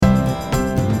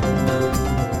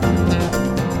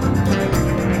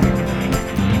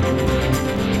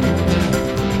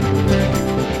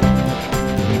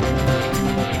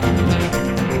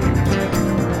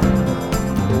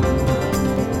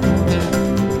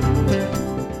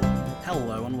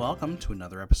welcome to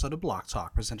another episode of Block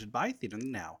Talk presented by Theater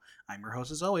Now. I'm your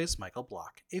host as always, Michael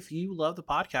Block. If you love the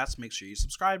podcast, make sure you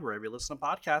subscribe wherever you listen to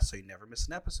podcasts so you never miss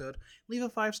an episode. Leave a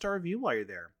 5-star review while you're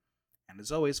there. And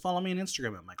as always, follow me on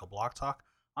Instagram at Michael Block Talk,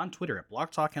 on Twitter at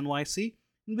Block Talk NYC,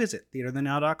 and visit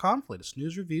theaterthenow.com for latest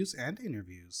news, reviews, and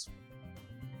interviews.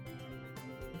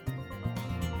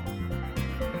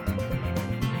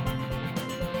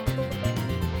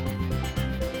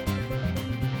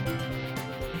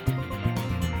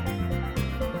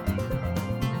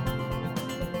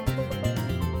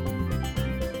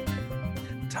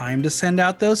 Time to send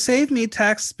out those save me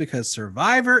texts because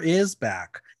Survivor is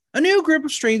back. A new group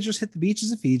of strangers hit the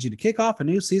beaches of Fiji to kick off a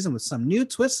new season with some new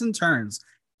twists and turns.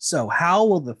 So how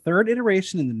will the third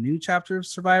iteration in the new chapter of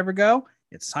Survivor go?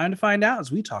 It's time to find out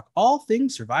as we talk all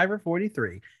things Survivor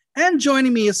 43. And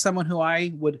joining me is someone who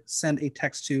I would send a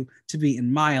text to be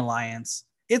in my alliance.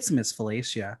 It's Miss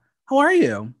Felicia. How are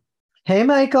you? Hey,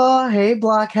 Michael. Hey,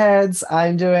 Blockheads.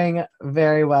 I'm doing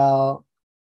very well.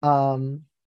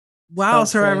 Wow,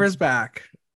 Survivor's back.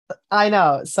 I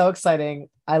know. So exciting.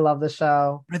 I love the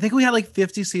show. I think we had like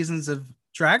 50 seasons of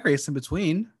Drag Race in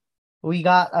between. We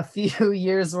got a few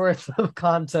years worth of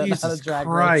content out of Drag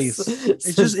Race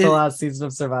since the last season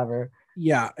of Survivor.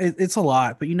 Yeah, it's a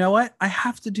lot. But you know what? I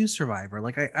have to do Survivor.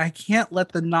 Like, I can't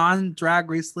let the non-Drag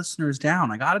Race listeners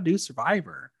down. I got to do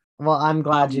Survivor. Well, I'm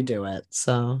glad you do it.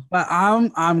 So, but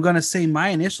I'm going to say my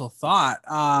initial thought.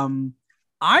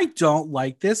 I don't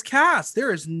like this cast.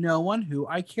 There is no one who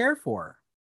I care for.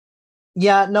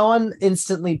 Yeah, no one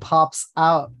instantly pops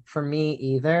out for me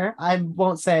either. I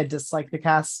won't say I dislike the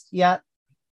cast yet.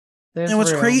 And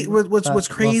what's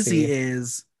crazy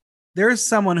is there's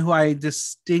someone who I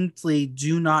distinctly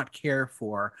do not care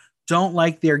for, don't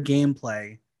like their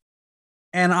gameplay.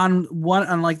 And on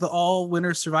like the All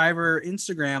Winner Survivor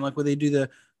Instagram, like where they do the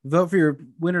vote for your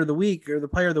winner of the week or the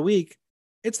player of the week,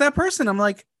 it's that person. I'm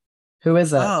like, who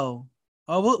is it? Oh,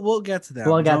 we'll get to that.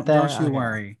 We'll get there. Don't you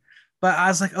worry. But I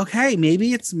was like, okay,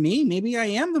 maybe it's me. Maybe I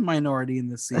am the minority in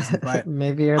this season, but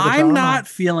maybe you're the I'm drama. not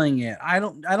feeling it. I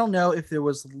don't know if there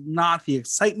was not the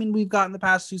excitement we've got in the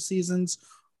past 2 seasons,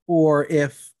 or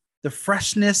if the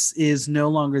freshness is no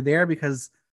longer there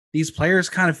because these players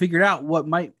kind of figured out what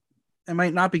might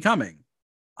not be coming.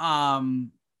 I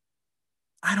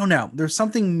don't know. There's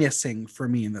something missing for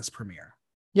me in this premiere.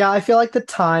 Yeah, I feel like the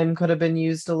time could have been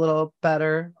used a little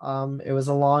better. It was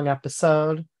a long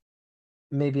episode.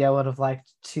 Maybe I would have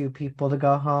liked 2 people to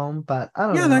go home, but I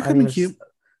don't know. Yeah, that could be cute.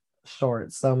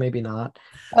 Short, so maybe not.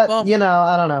 But, well,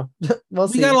 I don't know. We'll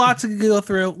see. We got a lot to go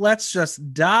through. Let's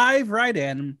just dive right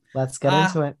in. Let's get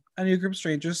into it. A new group of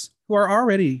strangers who are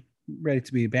already ready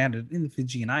to be abandoned in the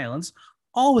Fijian Islands,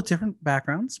 all with different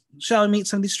backgrounds. Shall we meet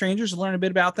some of these strangers and learn a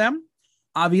bit about them?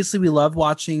 Obviously, we love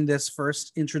watching this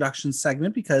first introduction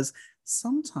segment because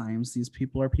sometimes these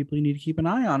people are people you need to keep an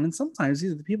eye on, and sometimes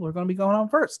these are the people who are going to be going on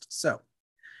first. So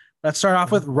let's start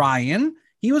off with Ryan.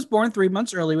 He was born 3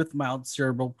 months early with mild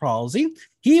cerebral palsy.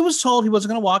 He was told he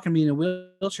wasn't going to walk and be in a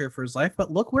wheelchair for his life, but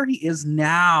look where he is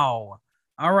now.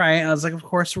 All right. I was like, of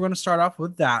course, we're going to start off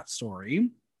with that story.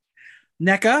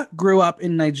 Nneka grew up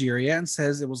in Nigeria and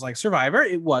says it was like Survivor.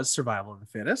 It was survival of the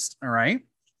fittest. All right.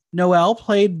 Noelle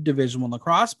played Division 1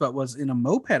 lacrosse, but was in a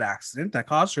moped accident that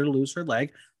caused her to lose her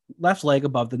left leg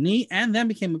above the knee, and then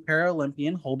became a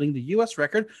Paralympian holding the U.S.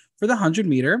 record for the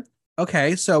 100-meter.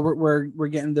 Okay, so we're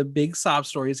getting the big sob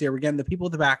stories here. We're getting the people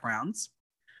with the backgrounds.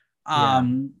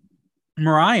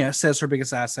 Mariah says her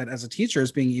biggest asset as a teacher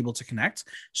is being able to connect.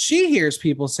 She hears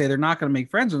people say they're not going to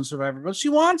make friends on Survivor, but she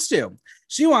wants to.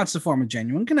 She wants to form a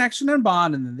genuine connection and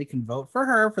bond, and then they can vote for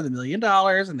her for the $1 million,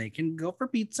 and they can go for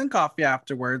pizza and coffee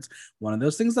afterwards. One of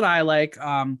those things that I like.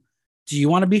 Do you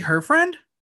want to be her friend?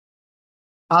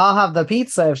 I'll have the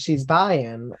pizza if she's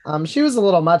buying. She was a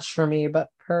little much for me, but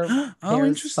her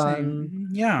interesting. Fun.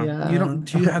 Yeah.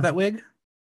 Do you have that wig?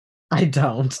 I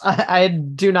don't. I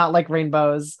do not like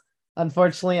rainbows.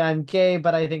 Unfortunately, I'm gay,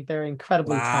 but I think they're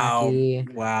incredibly tacky.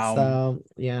 Wow. So,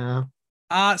 yeah.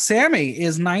 Sammy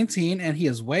is 19, and he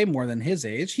is way more than his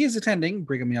age. He is attending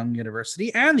Brigham Young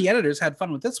University, and the editors had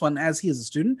fun with this one as he is a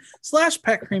student /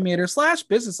 pet cremator /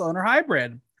 business owner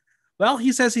hybrid. Well,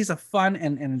 he says he's a fun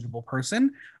and energible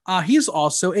person. He's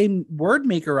also a word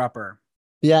maker-upper.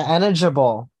 Yeah,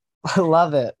 energible. I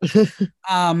love it.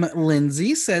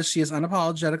 Lindsay says she is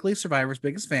unapologetically Survivor's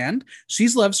biggest fan.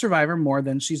 She's loved Survivor more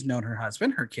than she's known her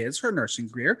husband, her kids, her nursing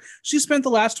career. She spent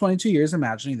the last 22 years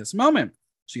imagining this moment.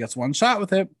 She gets one shot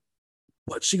with it.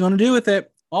 What's she going to do with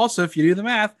it? Also, if you do the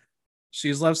math,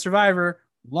 she's loved Survivor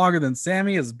longer than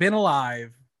Sammy has been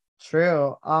alive.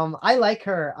 True. I like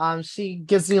her. She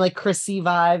gives me like Chrissy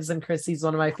vibes, and Chrissy's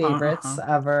one of my favorites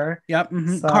Uh-huh. ever. Yep.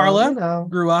 Mhm. So, Carla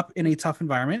grew up in a tough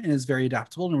environment and is very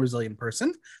adaptable and resilient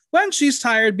person. When she's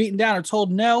tired, beaten down, or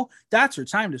told no, that's her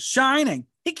time to shine and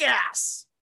kick ass.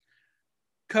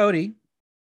 Cody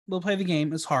will play the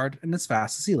game as hard and as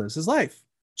fast as he lives his life,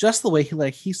 just the way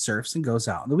he surfs and goes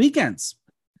out on the weekends.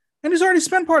 And he's already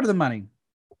spent part of the money.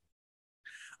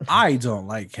 I don't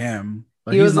like him,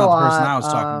 but he he's was a not the person lot. I was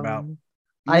talking about.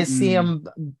 I see Mm-mm.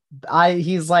 him.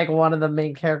 He's like one of the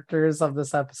main characters of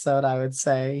this episode. I would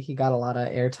say he got a lot of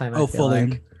airtime. I Oh, feel fully.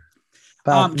 like,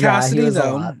 but yeah, he Cassidy, was a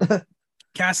though, lot.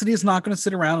 Cassidy is not going to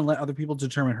sit around and let other people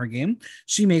determine her game.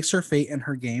 She makes her fate in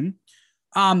her game.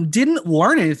 Didn't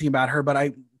learn anything about her,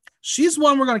 but she's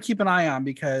one we're going to keep an eye on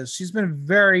because she's been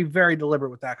very, very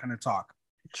deliberate with that kind of talk.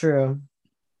 True.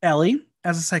 Ellie,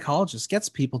 as a psychologist, gets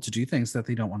people to do things that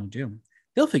they don't want to do.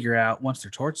 They'll figure out once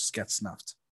their torches get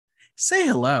snuffed. Say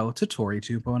hello to Tori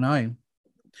 2.0.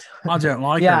 I don't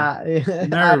like Yeah, her.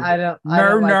 No, I don't. I no,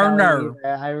 don't like no, Ellie no.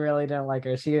 either. I really didn't like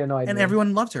her. She annoyed And me.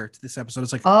 everyone loved her to this episode.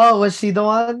 It's like, Oh, was she the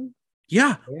one?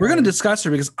 yeah, we're going to discuss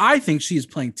her because I think she's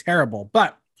playing terrible,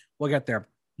 but we'll get there.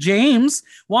 James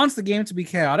wants the game to be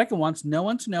chaotic and wants no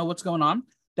one to know what's going on.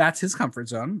 That's his comfort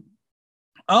zone.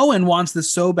 Owen wants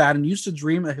this so bad and used to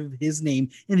dream of his name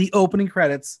in the opening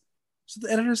credits. So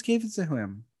the editors gave it to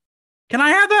him. Can I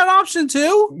have that option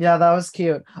too? Yeah, that was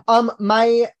cute.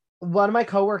 My one of my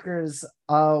coworkers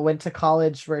went to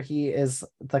college where he is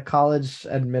the college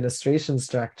administrations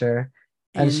director,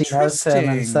 and she knows him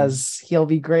and says he'll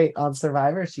be great on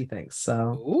Survivor. She thinks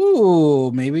so.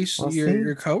 Ooh, maybe We'll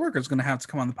your coworker is going to have to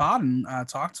come on the pod and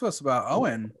talk to us about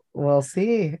Owen. We'll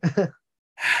see.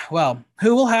 Well,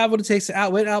 who will have what it takes to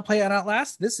outwit, outplay, and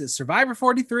outlast? This is Survivor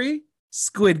 43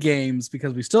 Squid Games,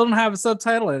 because we still don't have a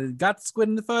subtitle and it got squid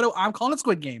in the photo. I'm calling it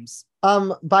Squid Games.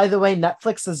 By the way,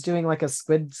 Netflix is doing like a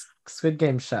Squid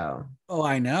Game show. Oh,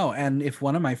 I know. And if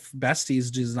one of my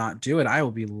besties does not do it, I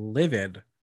will be livid.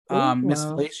 Ooh, Miss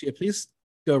wow. Felicia, please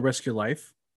go risk your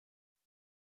life.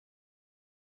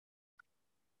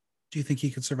 Do you think he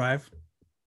could survive?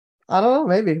 I don't know.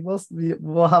 Maybe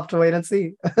we'll have to wait and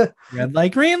see. Red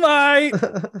light, green light.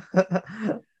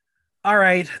 All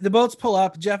right, the boats pull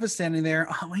up. Jeff is standing there.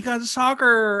 Oh my God,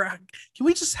 soccer. Can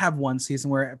we just have one season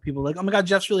where people are like, oh my God,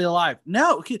 Jeff's really alive?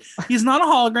 No, he's not a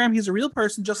hologram. He's a real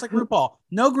person, just like RuPaul.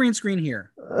 No green screen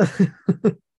here.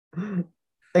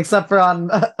 Except for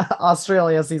on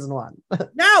Australia season 1.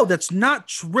 No, that's not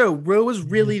true. Ru was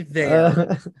really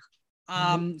there.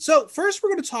 So first we're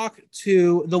going to talk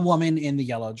to the woman in the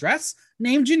yellow dress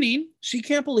named Janine. She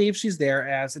can't believe she's there,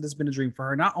 as it has been a dream for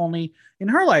her, not only in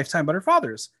her lifetime, but her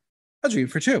father's. A dream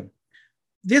for two.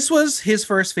 This was his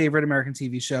first favorite American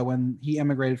TV show when he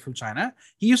emigrated from China.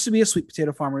 He used to be a sweet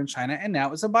potato farmer in China and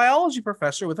now is a biology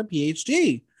professor with a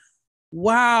PhD.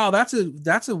 Wow, that's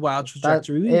a wild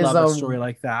trajectory. We love a story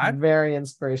like that. Very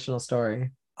inspirational story.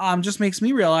 Just makes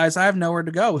me realize I have nowhere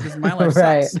to go because my life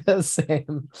right. sucks.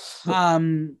 Same.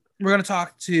 We're going to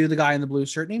talk to the guy in the blue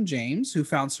shirt named James, who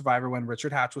found Survivor when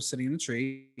Richard Hatch was sitting in a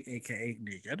tree, aka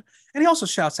naked. And he also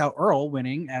shouts out Earl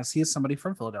winning, as he is somebody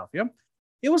from Philadelphia.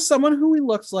 It was someone who he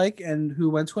looks like and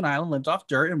who went to an island, lived off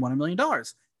dirt, and won $1 million.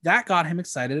 That got him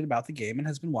excited about the game and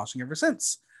has been watching ever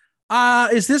since.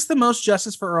 Is this the most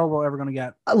justice for Earl we're ever going to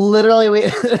get? Literally,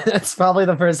 it's probably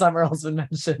the first time Earl's been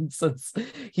mentioned since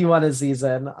he won his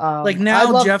season. Like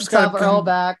now, Jeff's got Earl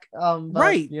back. But,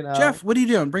 right, Jeff, what are you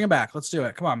doing? Bring him back. Let's do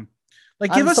it. Come on.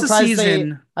 Like, give us a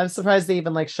season. I'm surprised they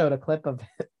even like showed a clip of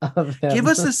him. Give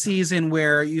us a season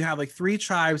where you have like 3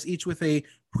 tribes, each with a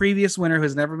previous winner who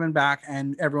has never been back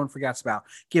and everyone forgets about.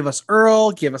 Give us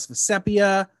Earl. Give us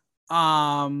Vesepia.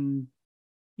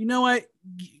 You know what?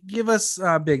 Give us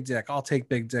Big Dick. I'll take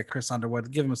Big Dick, Chris Underwood.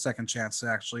 Give him a second chance to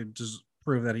actually just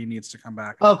prove that he needs to come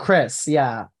back. Oh, Chris.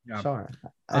 Yeah. Sure.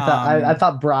 I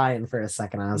thought Brian for a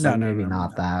second. I was maybe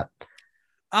not that.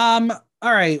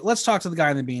 All right, let's talk to the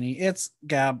guy in the beanie. It's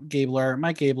Gabler,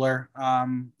 Mike Gabler. I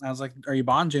was like, are you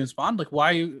Bond, James Bond? Like, why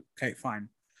are you? Okay, fine.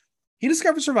 He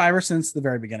discovered Survivor since the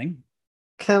very beginning.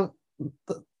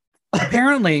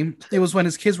 Apparently, it was when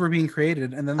his kids were being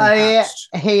created, and then they hatched.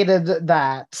 Hated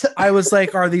that. I was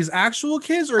like, are these actual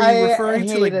kids, or are you referring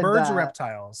to like birds or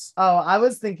reptiles? Oh, I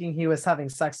was thinking he was having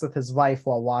sex with his wife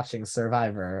while watching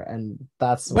Survivor, and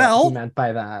that's what he meant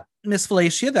by that. Miss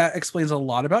Felicia, that explains a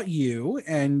lot about you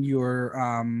and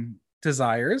your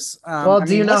desires.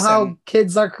 Do you know how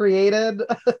kids are created?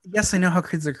 Yes, I know how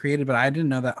kids are created, but I didn't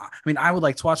know that. I mean, I would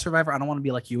like to watch Survivor. I don't want to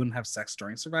be like you and have sex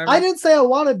during Survivor. I didn't say I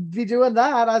want to be doing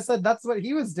that. I said that's what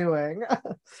he was doing.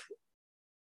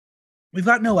 We've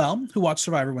got Noelle, who watched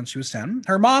Survivor when she was 10.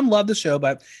 Her mom loved the show,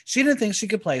 but she didn't think she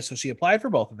could play, so she applied for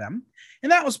both of them.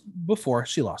 And that was before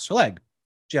she lost her leg.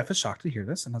 Jeff is shocked to hear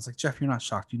this. And I was like, Jeff, you're not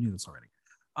shocked. You knew this already.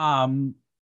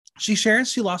 She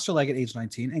shares she lost her leg at age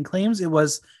 19 and claims it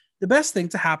was the best thing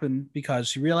to happen because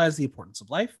she realized the importance of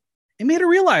life. It made her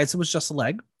realize it was just a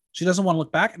leg. She doesn't want to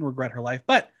look back and regret her life,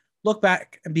 but look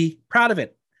back and be proud of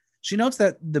it. She notes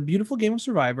that the beautiful game of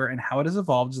Survivor and how it has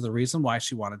evolved is the reason why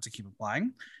she wanted to keep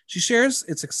applying. She shares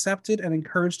it's accepted and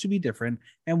encouraged to be different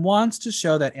and wants to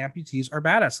show that amputees are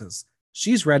badasses.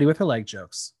 She's ready with her leg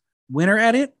jokes. Winner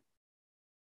at it?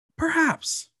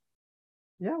 Perhaps.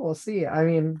 Yeah, we'll see. I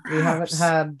mean, we haven't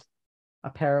had a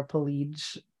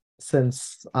paraplegic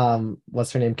since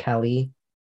what's her name? Kelly.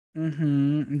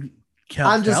 Mm-hmm.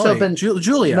 I'm just hoping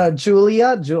Julia. No,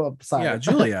 Julia. Sorry. Yeah,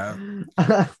 Julia.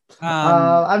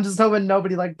 I'm just hoping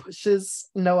nobody like pushes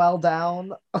Noelle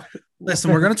down.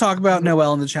 Listen, we're gonna talk about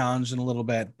Noelle in the challenge in a little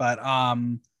bit, but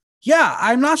yeah,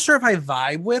 I'm not sure if I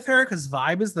vibe with her because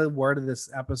vibe is the word of this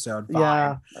episode.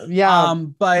 Vibe. Yeah.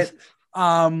 But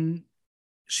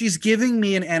she's giving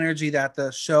me an energy that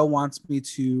the show wants me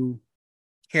to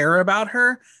care about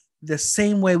her the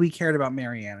same way we cared about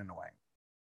Marianne in a way.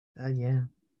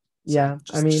 Yeah.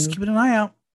 So yeah. I mean, just keeping an eye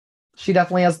out. She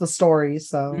definitely has the story.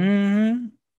 So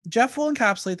Jeff will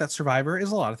encapsulate that Survivor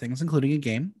is a lot of things, including a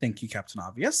game. Thank you, Captain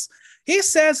Obvious. He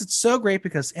says it's so great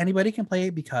because anybody can play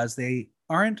it because there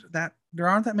aren't that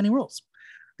many rules.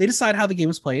 They decide how the game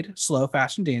is played, slow,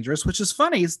 fast, and dangerous, which is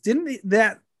funny. Didn't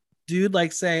that dude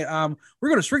like say, we're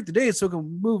going to shrink the days so it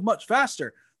can move much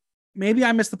faster? Maybe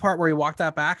I missed the part where he walked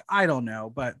that back. I don't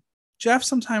know, but Jeff,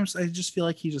 sometimes I just feel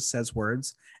like he just says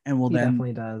words and will then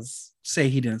definitely does say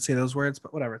he didn't say those words,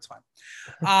 but whatever, it's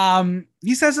fine.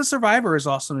 He says the Survivor is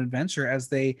also an adventure as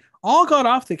they all got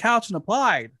off the couch and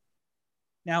applied.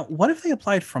 Now, what if they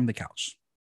applied from the couch?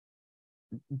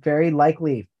 Very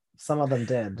likely some of them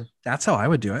did. That's how I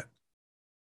would do it.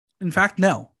 In fact,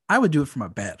 no, I would do it from a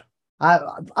bed.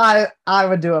 I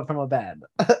would do it from a bed,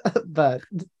 but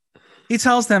he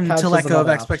tells them to let go of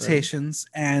expectations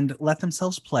and let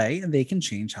themselves play, and they can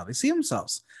change how they see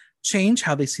themselves, change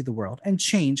how they see the world, and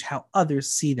change how others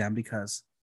see them because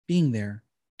being there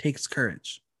takes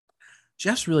courage.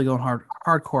 Jeff's really going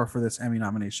hardcore for this Emmy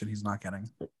nomination he's not getting.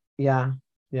 Yeah.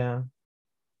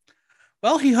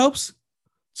 Well, he hopes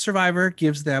Survivor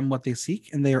gives them what they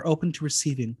seek, and they are open to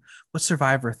receiving what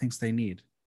Survivor thinks they need.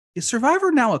 Is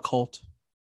Survivor now a cult?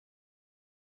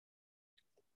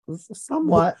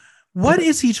 Somewhat. What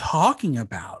is he talking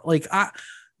about? Like,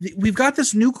 we've got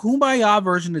this new Kumbaya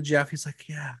version of Jeff. He's like,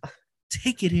 yeah,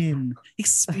 take it in,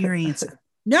 experience it.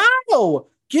 No,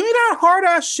 give me that hard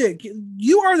ass shit.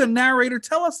 You are the narrator.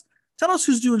 Tell us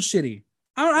who's doing shitty.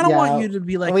 I don't want you to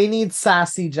be like. We need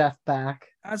sassy Jeff back.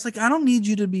 I was like, I don't need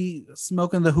you to be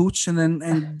smoking the hooch and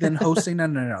then hosting.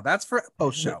 No. That's for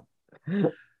post show.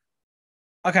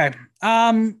 Okay.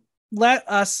 Let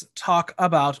us talk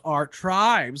about our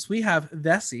tribes. We have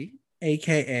Vesey,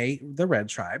 aka the Red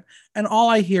Tribe, and all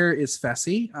I hear is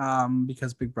Fessy,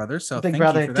 because Big Brother. So Big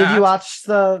Brother. Did you watch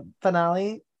the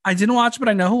finale? I didn't watch, but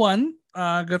I know who won.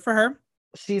 Good for her.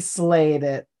 She slayed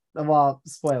it. Well,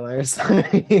 spoilers.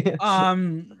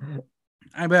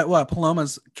 I bet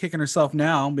Paloma's kicking herself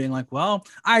now, being like, "Well,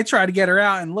 I tried to get her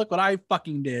out, and look what I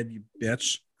fucking did, you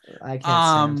bitch." I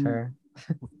can't stand her.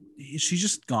 Is she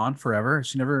just gone forever? Is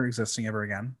she never existing ever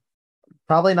again?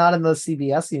 Probably not in the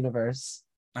CBS universe.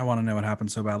 I want to know what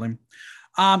happened so badly.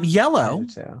 Yellow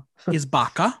is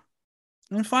Baka.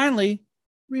 And finally,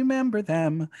 remember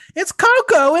them. It's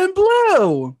Coco and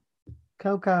Blue.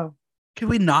 Coco. Could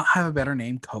we not have a better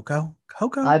name? Coco?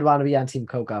 I'd want to be on Team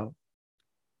Coco.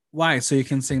 Why? So you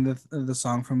can sing the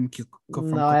song from No,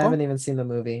 Coco? I haven't even seen the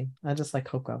movie. I just like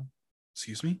Coco.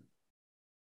 Excuse me?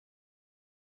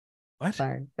 What?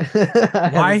 Sorry.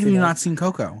 Why have you not seen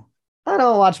Coco? I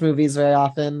don't watch movies very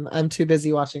often. I'm too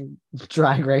busy watching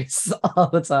Drag Race all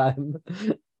the time.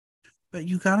 But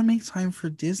you gotta make time for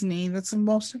Disney. That's the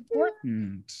most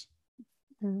important.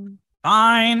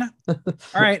 Fine. All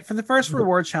right. For the first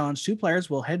reward challenge, 2 players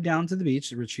will head down to the beach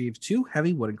to retrieve 2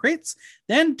 heavy wooden crates.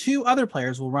 Then 2 other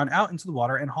players will run out into the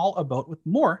water and haul a boat with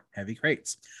more heavy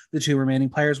crates. The 2 remaining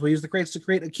players will use the crates to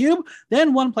create a cube.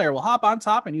 Then 1 player will hop on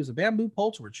top and use a bamboo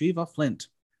pole to retrieve a flint.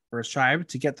 First tribe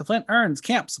to get the flint earns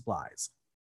camp supplies,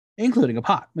 including a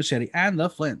pot, machete, and the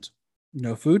flint.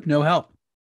 No food, no help.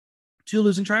 2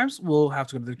 losing tribes will have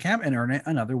to go to the camp and earn it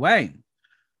another way.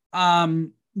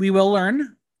 We will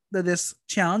learn that this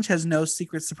challenge has no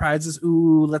secret surprises.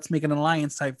 Ooh, let's make an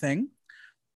alliance type thing.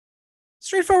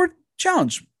 Straightforward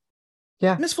challenge.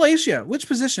 Yeah. Miss Felicia, which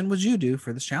position would you do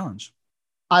for this challenge?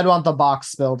 I'd want the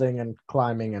box building and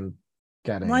climbing and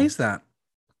getting. Why is that?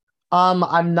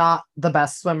 I'm not the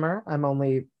best swimmer. I'm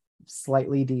only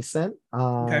slightly decent.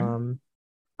 Okay.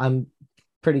 I'm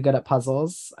pretty good at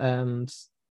puzzles and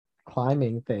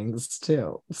climbing things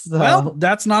too. Well, So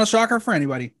that's not a shocker for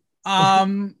anybody.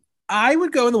 I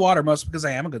would go in the water most because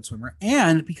I am a good swimmer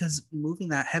and because moving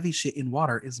that heavy shit in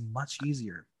water is much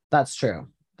easier. that's true.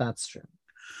 That's true.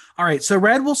 All right, so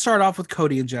red will start off with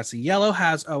Cody and Jesse. Yellow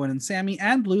has Owen and Sammy,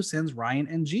 and blue sends Ryan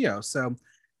and Gio. So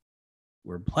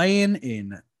we're playing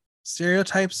in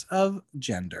stereotypes of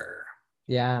gender.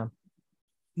 Yeah.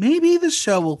 Maybe the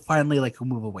show will finally like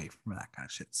move away from that kind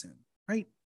of shit soon, right?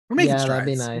 We're making strides. That'd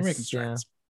be nice. We're making strides.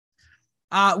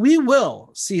 We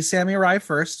will see Sammy arrive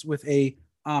first with a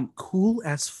cool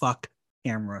as fuck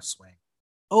camera swing.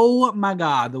 Oh my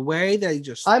god, the way they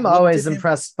just I'm always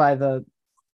impressed by the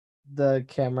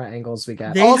camera angles we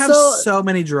get. They also have so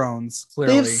many drones,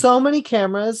 clearly. They have so many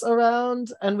cameras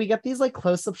around, and we get these like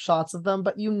close-up shots of them,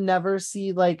 but you never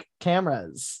see like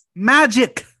cameras.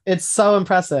 Magic. It's so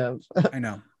impressive. I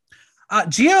know.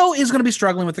 Gio is going to be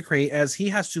struggling with the crate as he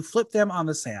has to flip them on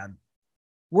the sand.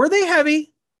 Were they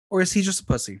heavy, or is he just a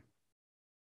pussy?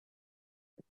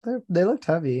 They looked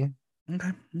heavy.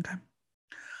 Okay.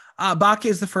 Baka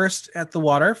is the first at the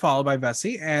water, followed by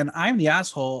Vessi, and I'm the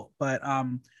asshole, but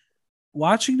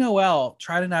watching Noelle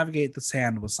try to navigate the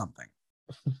sand was something.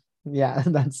 Yeah,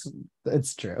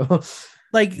 it's true.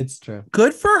 Like, it's true.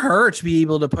 Good for her to be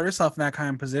able to put herself in that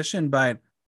kind of position, but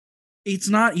it's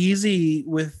not easy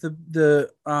with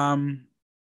the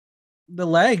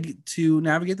leg to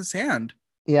navigate the sand.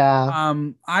 Yeah.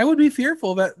 I would be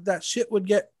fearful that shit would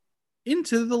get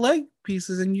into the leg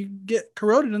pieces and you get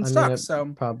corroded and stuck. So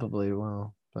probably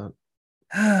will. But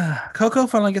Coco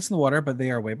finally gets in the water, but they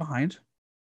are way behind.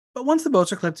 But once the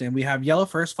boats are clipped in, we have yellow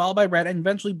first, followed by red, and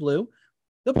eventually blue.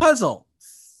 The puzzle,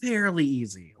 fairly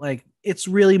easy. Like, it's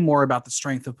really more about the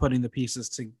strength of putting the pieces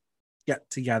to get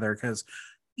together. Because,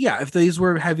 yeah, if these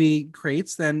were heavy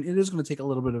crates, then it is going to take a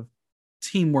little bit of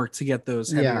teamwork to get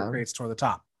those heavier crates toward the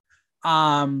top.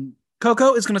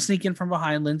 Coco is going to sneak in from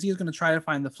behind. Lindsay is going to try to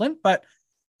find the flint, but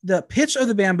the pitch of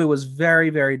the bamboo was very,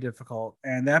 very difficult,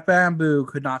 and that bamboo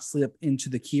could not slip into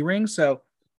the key ring. So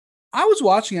I was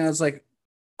watching it. I was like,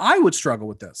 I would struggle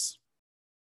with this.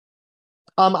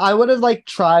 I would have like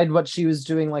tried what she was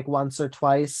doing like once or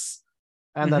twice,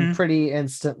 and then pretty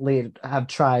instantly have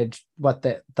tried what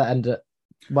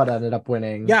what ended up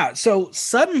winning. Yeah. So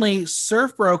suddenly,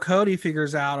 Surf Bro Cody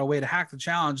figures out a way to hack the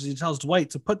challenge. He tells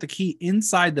Dwight to put the key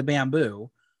inside the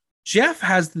bamboo. Jeff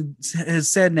has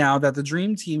said now that the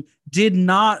Dream Team did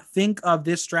not think of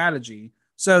this strategy.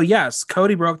 So yes,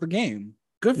 Cody broke the game.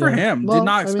 Good for him. Well, did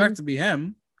not expect to be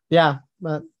him. Yeah,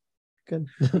 but good.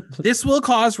 This will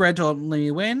cause Red to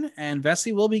only win, and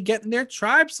Vessi will be getting their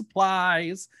tribe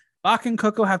supplies. Baka and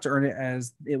Coco have to earn it,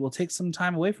 as it will take some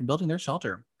time away from building their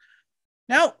shelter.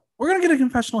 Now, we're going to get a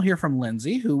confessional here from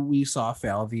Lindsay, who we saw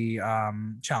fail the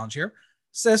challenge here.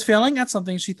 Says failing at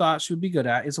something she thought she would be good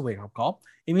at is a wake-up call.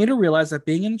 It made her realize that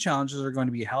being in the challenges are going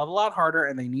to be a hell of a lot harder,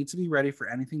 and they need to be ready for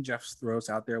anything Jeff throws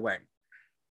out their way.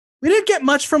 We didn't get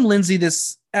much from Lindsay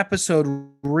this episode,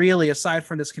 really, aside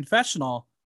from this confessional.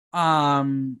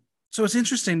 So it's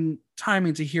interesting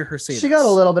timing to hear her say she got a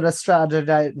little bit of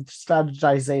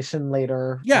strategization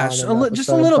later. Yeah, just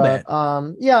a little bit.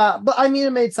 Yeah, but I mean, it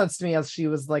made sense to me as she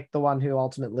was like the one who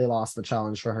ultimately lost the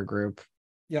challenge for her group.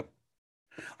 Yep.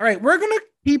 All right, we're gonna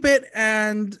keep it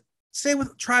and stay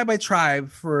with tribe by tribe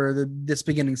for this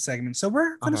beginning segment. So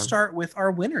we're gonna start with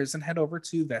our winners and head over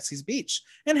to Vessi's Beach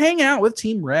and hang out with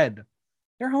Team Red.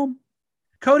 They're home.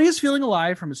 Cody is feeling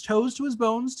alive from his toes to his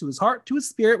bones, to his heart, to his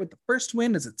spirit with the first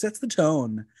win as it sets the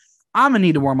tone. I'm going to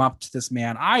need to warm up to this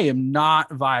man. I am not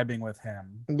vibing with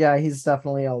him. Yeah, he's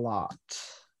definitely a lot.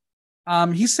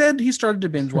 He said he started to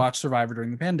binge watch Survivor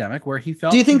during the pandemic, where he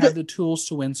felt he had the tools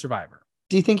to win Survivor.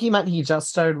 Do you think he meant he just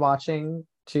started watching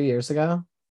 2 years ago?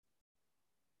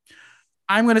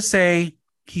 I'm going to say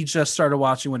he just started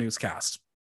watching when he was cast.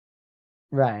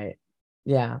 Right.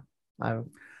 Yeah.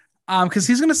 Because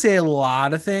he's going to say a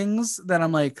lot of things that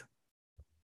I'm like,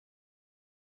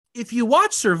 if you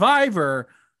watch Survivor,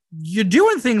 you're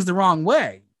doing things the wrong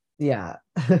way. Yeah.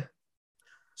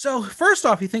 So first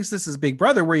off, he thinks this is Big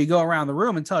Brother, where you go around the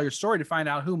room and tell your story to find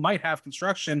out who might have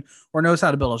construction or knows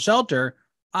how to build a shelter.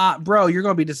 Bro, you're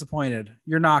going to be disappointed.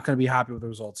 You're not going to be happy with the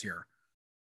results here.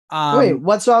 Wait,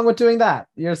 what's wrong with doing that?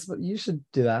 You should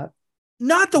do that.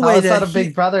 Not the way that not a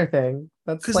Big Brother thing.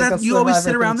 That's because like you always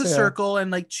sit around the circle and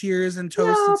like cheers and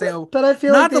toast and say, "Oh." But I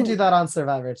feel like they do that on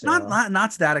Survivor too.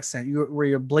 Not to that extent. Where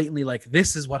you're blatantly like,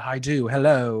 "This is what I do."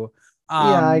 Hello.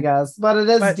 Yeah, I guess. But it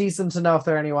is but, decent to know if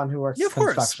there anyone who works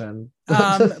construction.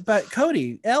 But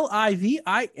Cody,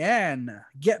 Livin,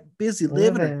 get busy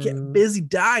living or get busy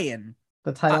dying.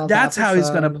 The title that's how he's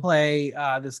gonna play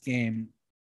this game.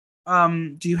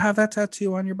 Do you have that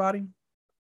tattoo on your body?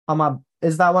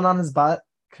 Is that one on his butt?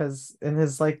 Because in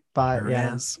his like butt,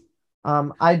 there is.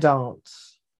 I don't.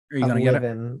 Are you gonna get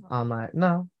it on my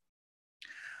no?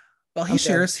 Well, he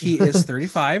shares he is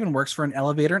 35 and works for an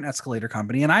elevator and escalator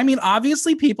company. And I mean,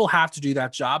 obviously, people have to do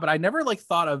that job, but I never like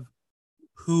thought of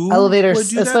who elevators, would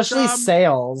do especially that job.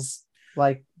 sales.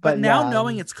 Like, but now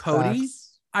knowing it's Cody,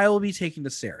 I will be taking the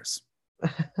stairs.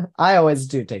 I always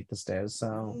do take the stairs.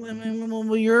 So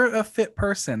well, you're a fit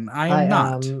person. I am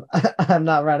not. I'm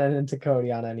not running into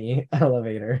Cody on any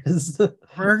elevators.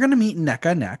 We're gonna meet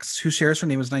Nneka next, who shares her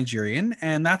name is Nigerian,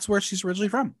 and that's where she's originally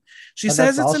from. She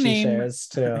says it's a name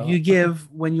you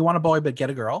give when you want a boy but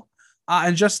get a girl.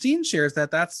 And Justine shares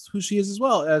that that's who she is as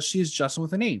well, as she's Justin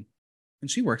with a name, and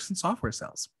she works in software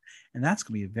sales, and that's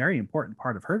gonna be a very important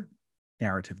part of her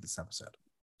narrative this episode.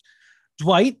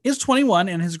 Dwight is 21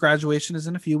 and his graduation is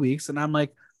in a few weeks. And I'm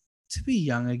like, to be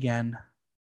young again.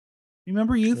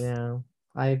 Remember youth? Yeah,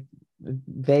 I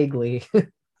vaguely.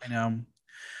 I know.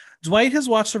 Dwight has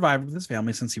watched Survivor with his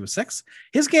family since he was 6.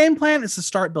 His game plan is to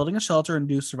start building a shelter and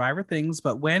do Survivor things.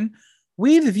 But when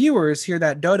we, the viewers, hear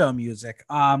that dodo music,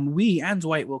 we and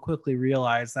Dwight will quickly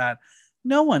realize that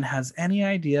no one has any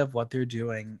idea of what they're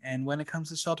doing. And when it comes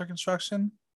to shelter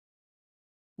construction,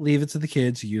 leave it to the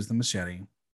kids who use the machete.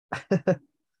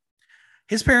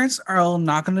 His parents are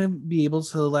not going to be able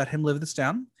to let him live this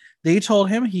down. They told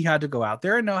him he had to go out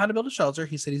there and know how to build a shelter.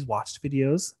 He said he's watched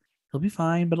videos. He'll be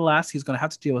fine, but alas, he's going to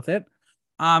have to deal with it.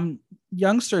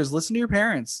 Youngsters, listen to your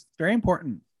parents. Very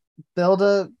important. Build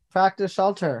a practice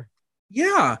shelter.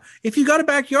 Yeah. If you got a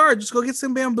backyard, just go get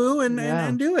some bamboo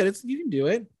and do it. You can do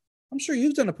it. I'm sure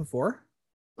you've done it before.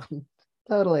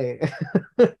 Totally.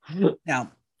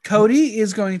 Now, Cody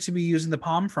is going to be using the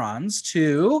palm fronds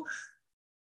to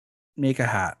make a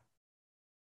hat.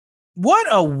 What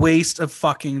a waste of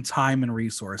fucking time and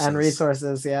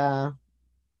resources. Yeah.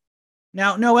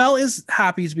 Now, Noelle is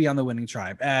happy to be on the winning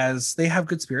tribe as they have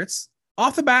good spirits.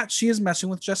 Off the bat, she is messing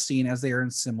with Justine as they are in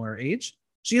similar age.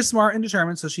 She is smart and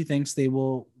determined, so she thinks they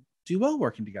will do well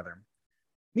working together.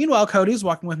 Meanwhile, Cody is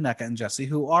walking with Nneka and Jesse,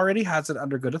 who already has it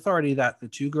under good authority that the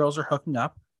two girls are hooking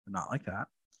up, but not like that.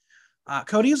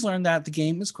 Cody has learned that the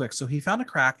game is quick, so he found a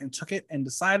crack and took it and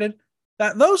decided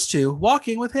that those two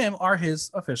walking with him are his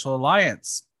official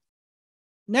alliance.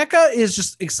 Nneka is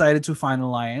just excited to find an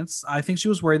alliance. I think she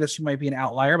was worried that she might be an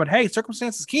outlier, but hey,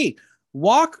 circumstance is key.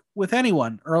 Walk with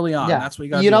anyone early on. Yeah. That's what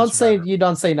you got to do. You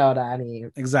don't say no to any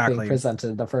exactly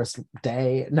presented the first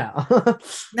day. No.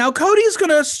 Now Cody's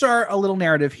gonna start a little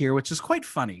narrative here, which is quite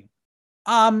funny.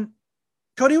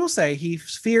 Cody will say he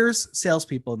fears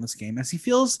salespeople in this game as he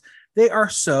feels they are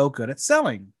so good at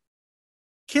selling.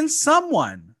 Can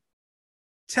someone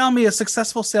tell me a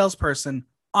successful salesperson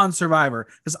on Survivor?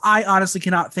 Because I honestly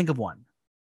cannot think of one.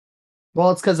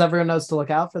 Well, it's because everyone knows to look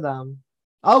out for them.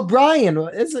 Oh, Brian,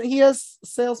 isn't he a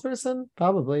salesperson?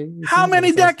 Probably. How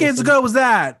many decades ago was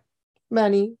that?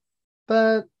 Many,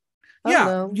 but I don't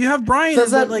know. You have Brian.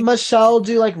 Does that Michelle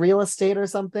do like real estate or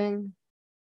something?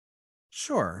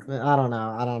 Sure. I don't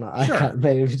know. Sure. I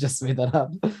maybe just made that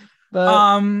up.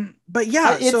 But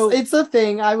yeah, it's a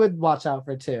thing I would watch out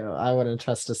for too. I wouldn't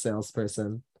trust a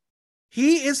salesperson.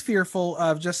 He is fearful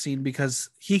of Justine because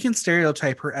he can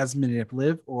stereotype her as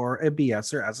manipulative or a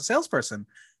BSer as a salesperson.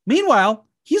 Meanwhile,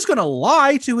 he's going to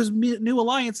lie to his new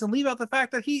alliance and leave out the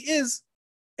fact that he is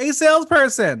a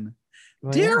salesperson.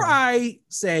 Well, Dare I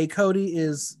say Cody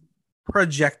is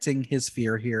projecting his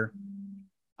fear here?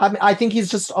 I think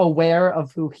he's just aware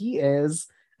of who he is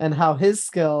and how his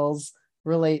skills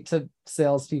relate to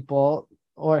salespeople,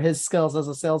 or his skills as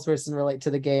a salesperson relate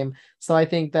to the game. So I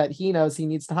think that he knows he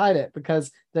needs to hide it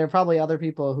because there are probably other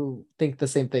people who think the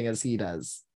same thing as he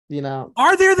does. You know,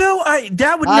 are there though?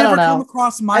 That would never come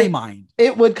across my mind.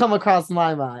 It would come across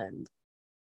my mind.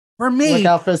 For me, look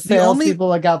out for salespeople.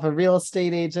 Look out for real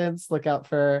estate agents. Look out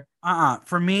for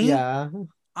For me, yeah,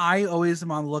 I always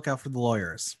am on the lookout for the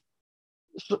lawyers.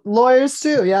 Lawyers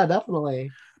too, yeah,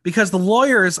 definitely. Because the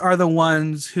lawyers are the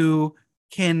ones who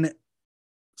can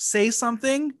say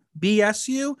something, BS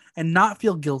you, and not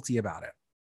feel guilty about it.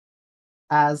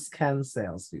 As can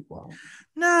salespeople.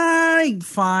 Nah,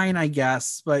 fine, I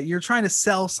guess. But you're trying to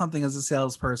sell something as a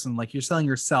salesperson, like you're selling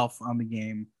yourself on the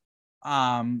game.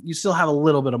 You still have a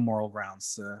little bit of moral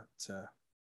grounds to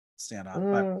stand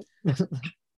on. But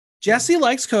Jesse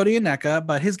likes Cody and Nneka,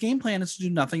 but his game plan is to do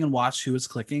nothing and watch who is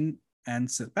clicking and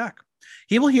sit back.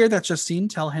 He will hear that Justine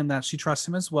tell him that she trusts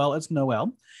him as well as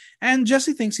Noel, and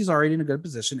Jesse thinks he's already in a good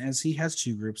position as he has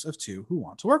 2 groups of 2 who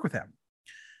want to work with him.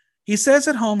 He says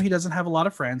at home he doesn't have a lot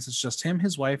of friends. It's just him,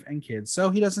 his wife, and kids, so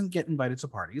he doesn't get invited to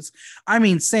parties. I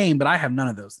mean, same, but I have none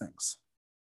of those things.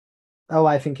 Oh,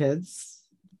 wife and kids?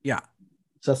 Yeah.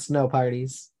 Just no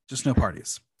parties. Just no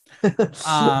parties.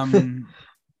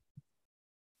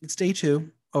 It's day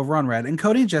 2 over on Red, and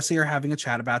Cody and Jesse are having a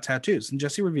chat about tattoos, and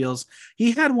Jesse reveals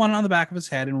he had one on the back of his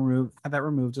head and had that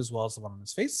removed as well as the one on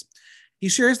his face. He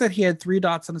shares that he had 3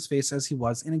 dots on his face as he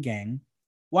was in a gang.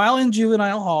 While in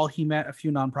juvenile hall, he met a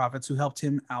few nonprofits who helped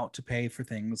him out to pay for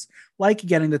things like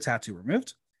getting the tattoo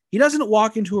removed. He doesn't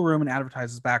walk into a room and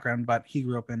advertise his background, but he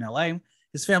grew up in LA.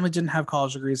 His family didn't have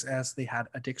college degrees as they had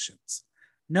addictions.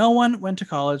 No one went to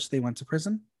college, they went to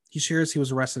prison. He shares he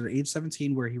was arrested at age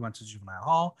 17 where he went to juvenile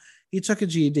hall. He took a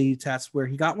GED test where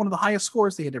he got one of the highest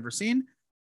scores they had ever seen.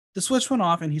 The switch went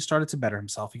off and he started to better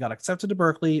himself. He got accepted to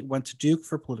Berkeley, went to Duke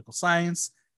for political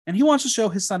science, and he wants to show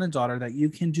his son and daughter that you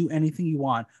can do anything you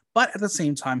want, but at the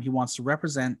same time, he wants to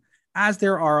represent, as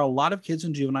there are a lot of kids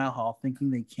in juvenile hall thinking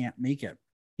they can't make it.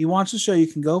 He wants to show you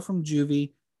can go from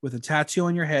juvie with a tattoo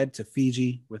on your head to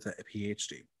Fiji with a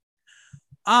PhD.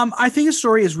 I think his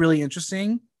story is really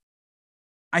interesting.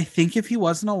 I think if he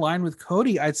wasn't aligned with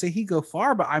Cody, I'd say he'd go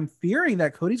far, but I'm fearing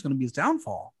that Cody's going to be his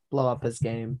downfall. Blow up his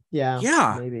game.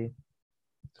 Yeah. Maybe.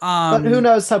 But who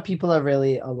knows how people are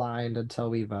really aligned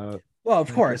until we vote. Well,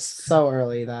 of course. It's so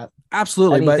early that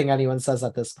absolutely anything anyone says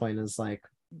at this point is like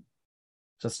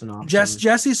just an option.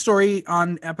 Jesse's story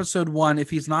on episode 1, if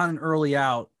he's not an early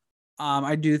out,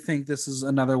 I do think this is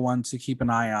another one to keep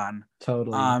an eye on.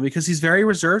 Totally. Because he's very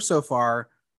reserved so far,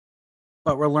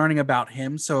 but we're learning about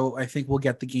him. So I think we'll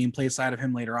get the gameplay side of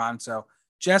him later on. So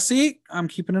Jesse, I'm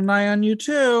keeping an eye on you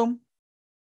too.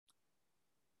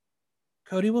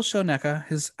 Cody will show NECA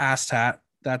his ass tat.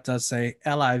 That does say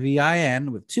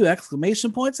LIVIN with 2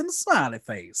 exclamation points and a smiley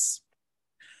face.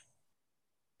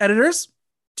 Editors,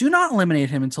 do not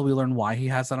eliminate him until we learn why he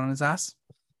has that on his ass.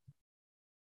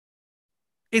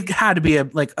 It had to be a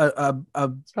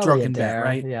drunken bet,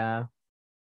 right? Yeah.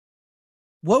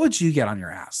 What would you get on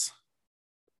your ass?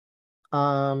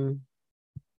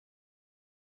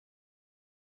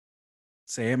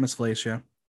 Say it, Miss Felicia.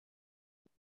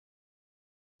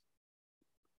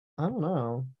 I don't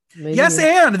know. Maybe... Yes,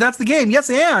 and that's the game. Yes,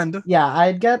 and yeah,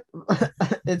 I'd get.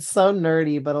 It's so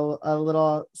nerdy, but a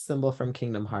little symbol from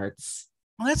Kingdom Hearts.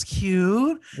 Well, that's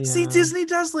cute. Yeah. See, Disney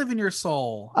does live in your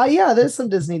soul. Yeah, there's some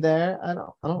Disney there. I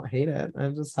don't hate it. I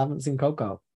just haven't seen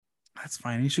Coco. That's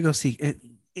fine. You should go see it.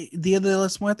 Dia de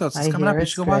los Muertos is coming up. You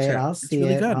should go watch it. I'll see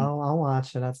it. Good. I'll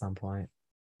watch it at some point.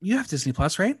 You have Disney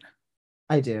Plus, right?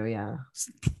 I do. Yeah.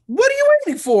 What are you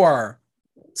waiting for?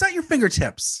 It's at your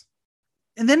fingertips.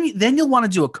 And then you'll want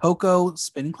to do a Coco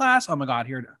spinning class. Oh my God,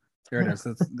 there it is.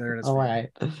 There it is. All right.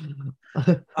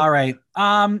 All right.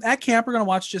 At camp, we're gonna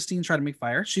watch Justine try to make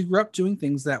fire. She grew up doing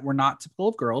things that were not typical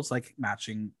of girls, like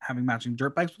having matching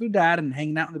dirt bikes with her dad and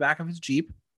hanging out in the back of his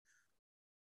Jeep.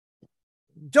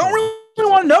 Don't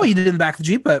really want to know what you did in the back of the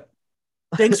Jeep, but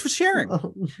thanks for sharing.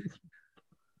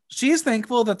 She is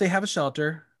thankful that they have a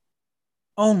shelter,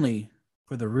 only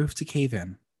for the roof to cave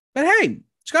in. But hey,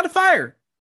 she got a fire.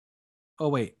 Oh,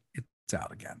 wait, it's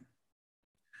out again.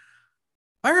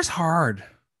 Fire's hard.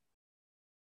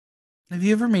 Have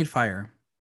you ever made fire?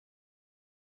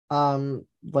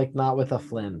 Like not with a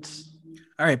flint.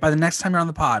 All right, by the next time you're on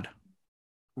the pod,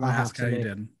 we'll ask how you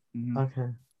did. Mm-hmm. Okay.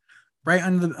 Right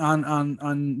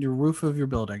on your roof of your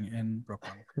building in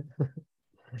Brooklyn.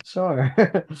 Sure.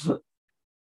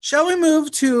 Shall we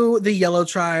move to the Yellow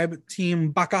Tribe,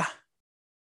 Team Baka?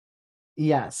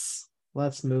 Yes.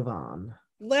 Let's move on.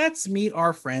 Let's meet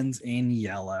our friends in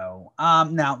yellow.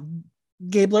 Now,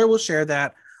 Gabler will share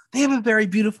that they have a very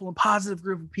beautiful and positive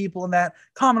group of people, and that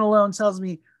Common Alone tells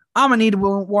me I'm going to need to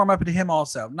warm up to him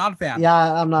also. Not a fan.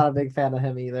 Yeah, I'm not a big fan of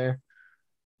him either.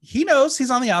 He knows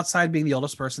he's on the outside being the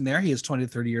oldest person there. He is 20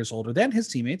 to 30 years older than his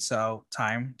teammates, so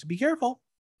time to be careful.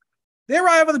 They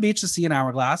arrive on the beach to see an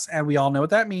hourglass, and we all know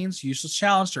what that means. Useless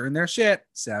challenge to earn their shit,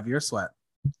 Savvy or Sweat.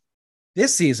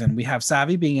 This season, we have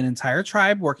Savvy being an entire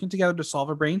tribe working together to solve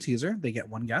a brain teaser. They get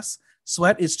 1 guess.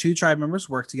 Sweat is 2 tribe members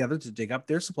work together to dig up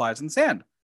their supplies in the sand.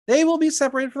 They will be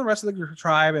separated from the rest of the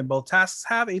tribe, and both tasks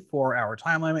have a 4-hour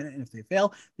time limit, and if they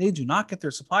fail, they do not get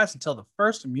their supplies until the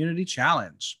first immunity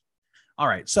challenge. All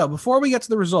right, so before we get to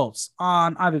the results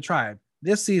on either tribe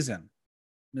this season,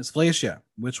 Miss Felicia,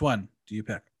 which one do you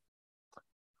pick?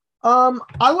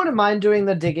 I wouldn't mind doing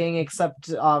the digging, except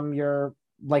you're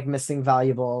like missing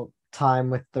valuable time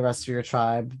with the rest of your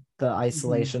tribe the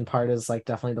isolation part is like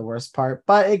definitely the worst part,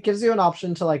 but it gives you an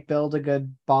option to like build a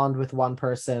good bond with one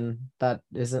person that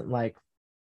isn't like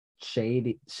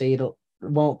shade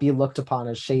won't be looked upon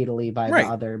as shadily by the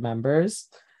other members.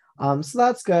 So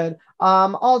that's good.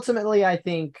 Ultimately I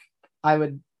think I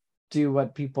would do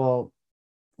what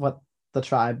the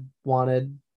tribe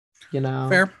wanted,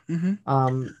 Fair.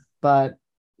 But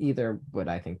either would,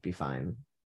 I think, be fine.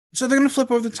 So they're going to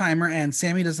flip over the timer, and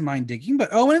Sammy doesn't mind digging,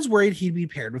 but Owen is worried he'd be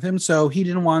paired with him, so he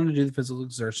didn't want to do the physical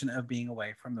exertion of being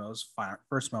away from those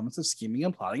first moments of scheming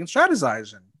and plotting and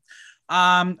strategizing.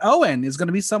 Owen is going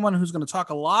to be someone who's going to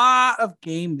talk a lot of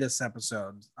game this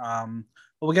episode. But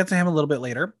we'll get to him a little bit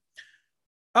later.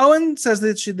 Owen says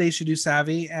that they should do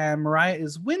savvy, and Mariah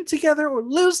is win together or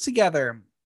lose together.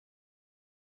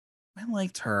 I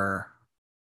liked her.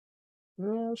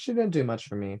 Yeah, she didn't do much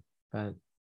for me, but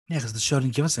yeah, because the show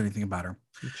didn't give us anything about her.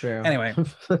 True. Anyway,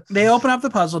 they open up the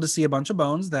puzzle to see a bunch of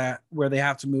bones where they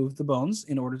have to move the bones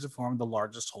in order to form the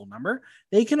largest whole number.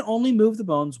 They can only move the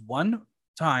bones one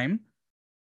time.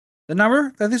 The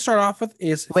number that they start off with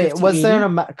is 50, was there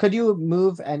could you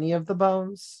move any of the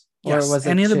bones? Yes, or was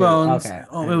any of the bones? Okay.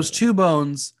 It was 2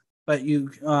 bones, but you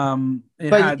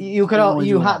had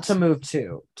to move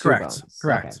two. Correct. Bones.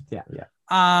 Correct. Okay.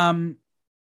 Yeah.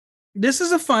 This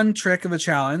is a fun trick of a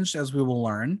challenge, as we will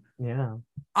learn. Yeah.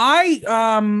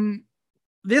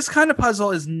 This kind of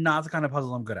puzzle is not the kind of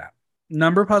puzzle I'm good at.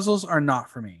 Number puzzles are not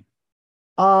for me.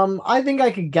 I think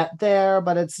I could get there,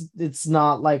 but it's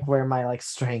not like where my like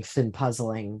strength in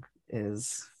puzzling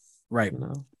is. Right.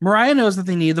 Mariah knows that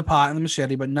they need the pot and the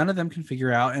machete, but none of them can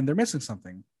figure out, and they're missing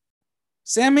something.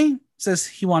 Sammy says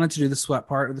he wanted to do the sweat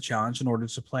part of the challenge in order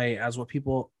to play as what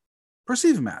people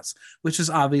perceive him as, which is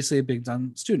obviously a Big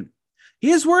Dumb student. He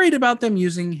is worried about them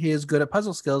using his good at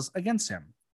puzzle skills against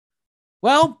him.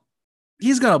 Well,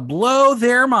 he's going to blow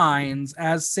their minds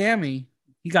as Sammy.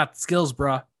 He got the skills,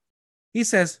 bruh. He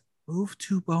says, move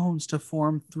 2 bones to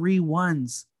form 3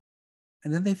 ones.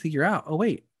 And then they figure out, oh,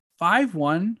 wait, 5,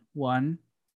 1, 1,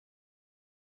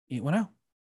 8, 1, 0.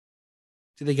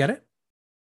 Did they get it?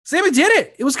 Sammy did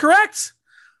it. It was correct.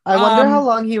 I wonder how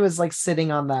long he was like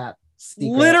sitting on that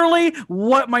secret. Literally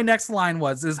what my next line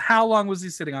was is how long was he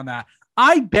sitting on that?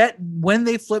 I bet when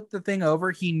they flipped the thing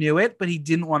over, he knew it, but he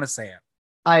didn't want to say it.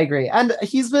 I agree. And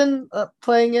he's been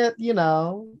playing it,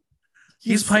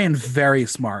 He's playing very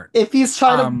smart. If he's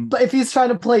trying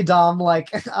to play Dom, like,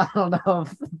 I don't know,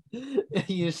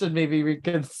 you should maybe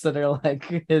reconsider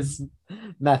like his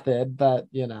method, but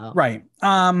Right.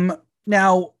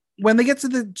 Now when they get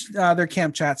to their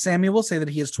camp chat, Sammy will say that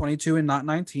he is 22 and not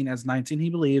 19, as 19 he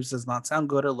believes does not sound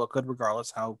good or look good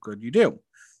regardless how good you do.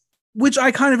 Which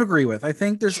I kind of agree with. I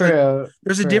think there's a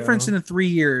difference in the 3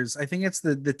 years. I think it's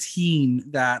the teen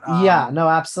that no,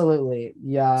 absolutely.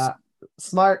 Yeah.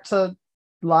 Smart to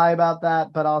lie about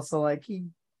that, but also like he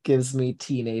gives me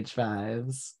teenage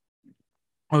vibes.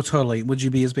 Oh, totally. Would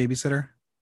you be his babysitter?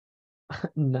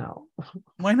 No.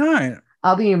 Why not?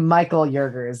 I'll be Michael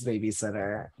Yerger's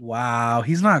babysitter. Wow,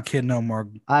 he's not a kid no more.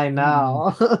 I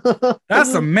know.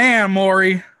 That's a man,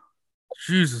 Maury.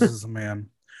 Jesus is a man.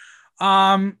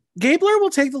 Gabler will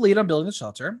take the lead on building the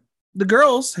shelter. The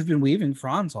girls have been weaving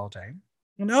fronds all day.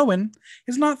 And Owen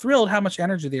is not thrilled how much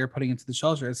energy they are putting into the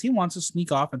shelter, as he wants to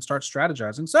sneak off and start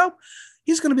strategizing. So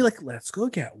he's going to be like, let's go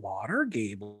get water,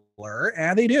 Gabler.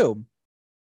 And they do.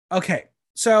 Okay,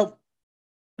 so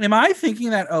am I thinking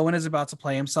that Owen is about to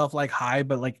play himself like high,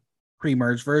 but like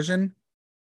pre-merge version?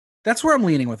 That's where I'm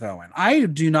leaning with Owen. I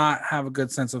do not have a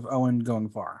good sense of Owen going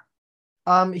far.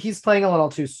 He's playing a little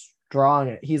too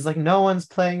strong. He's like, no one's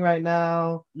playing right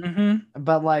now. Mm-hmm.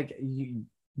 But like,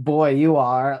 you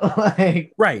are.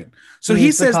 Like, right. So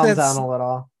he says that down a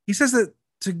little. He says that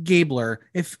to Gabler,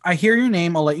 if I hear your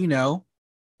name, I'll let you know.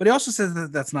 But he also says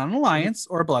that that's not an alliance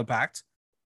or a blood pact.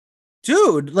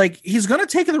 Dude, like, he's gonna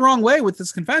take it the wrong way with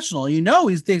this confessional. He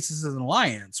thinks this is an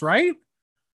alliance, right?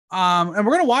 And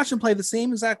we're gonna watch him play the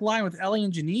same exact line with Ellie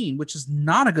and Janine, which is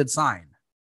not a good sign.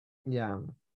 Yeah.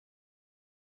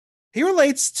 He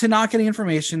relates to not getting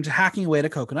information to hacking away to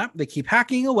Coconut. They keep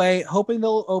hacking away, hoping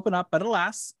they'll open up, but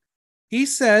alas, he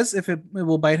says if it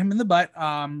will bite him in the butt,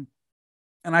 and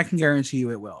I can guarantee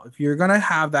you it will. If you're gonna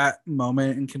have that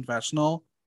moment in confessional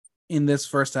in this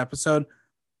first episode,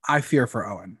 I fear for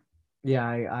Owen. Yeah,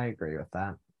 I agree with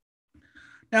that.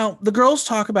 Now, the girls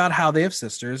talk about how they have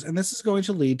sisters, and this is going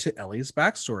to lead to Ellie's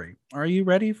backstory. Are you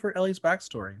ready for Ellie's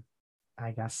backstory?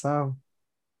 I guess so.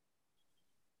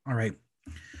 All right.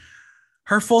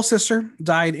 Her full sister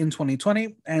died in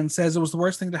 2020 and says it was the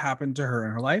worst thing to happen to her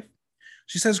in her life.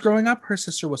 She says growing up, her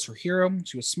sister was her hero.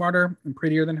 She was smarter and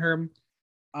prettier than her.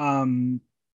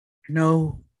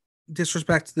 No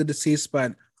disrespect to the deceased,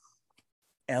 but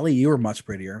Ellie, you were much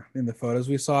prettier in the photos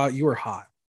we saw. You were hot.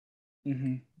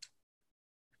 Mm-hmm.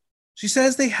 She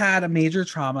says they had a major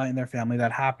trauma in their family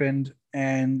that happened,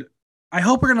 and I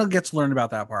hope we're going to get to learn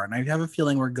about that part. And I have a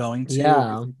feeling we're going to.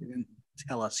 Yeah. They didn't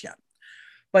tell us yet.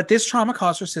 But this trauma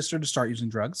caused her sister to start using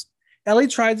drugs. Ellie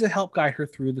tried to help guide her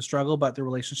through the struggle, but the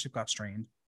relationship got strained.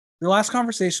 Their last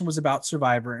conversation was about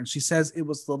Survivor, and she says it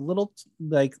was the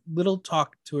little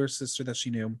talk to her sister that she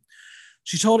knew.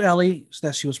 She told Ellie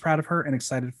that she was proud of her and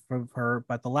excited for her,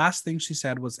 but the last thing she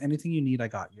said was, "Anything you need, I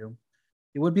got you."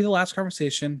 It would be the last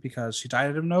conversation because she died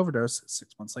of an overdose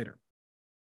 6 months later.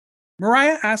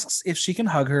 Mariah asks if she can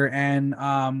hug her, and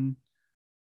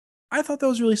I thought that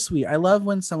was really sweet. I love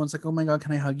when someone's like, "Oh my God,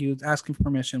 can I hug you?" Asking for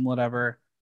permission, whatever.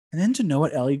 And then to know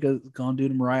what Ellie gonna do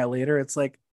to Mariah later, it's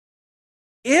like,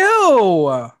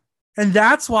 ew. And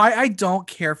that's why I don't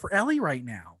care for Ellie right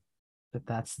now. But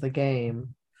that's the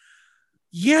game.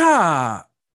 Yeah.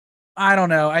 I don't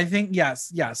know. I think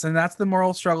yes. And that's the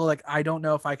moral struggle. Like, I don't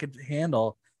know if I could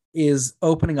handle is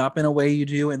opening up in a way you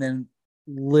do, and then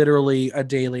literally a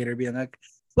day later being like,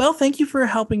 "Well, thank you for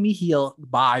helping me heal.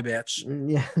 Bye, bitch."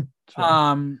 Yeah.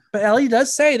 True. But Ellie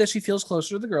does say that she feels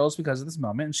closer to the girls because of this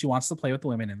moment, and she wants to play with the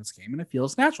women in this game, and it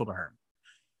feels natural to her.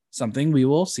 Something we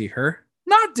will see her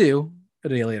not do a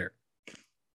day later.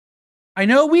 I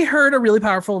know we heard a really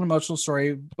powerful and emotional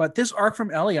story, but this arc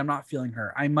from Ellie, I'm not feeling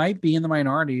her. I might be in the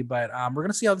minority, but we're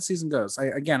going to see how the season goes.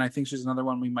 I think she's another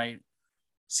one we might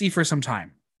see for some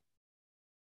time.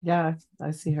 Yeah,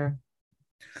 I see her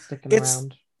sticking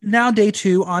around. Now day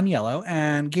 2 on Yellow,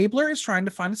 and Gabler is trying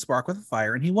to find a spark with a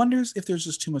fire, and he wonders if there's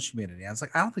just too much humidity. I was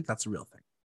like, I don't think that's a real thing.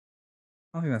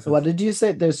 I don't think that's what did you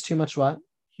say? There's too much what?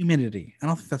 Humidity. I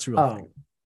don't think that's a real thing.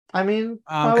 I mean,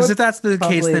 because if that's the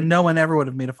case, then no one ever would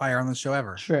have made a fire on the show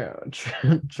ever. True.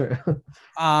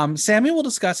 Sammy will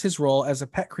discuss his role as a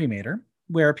pet cremator,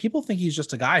 where people think he's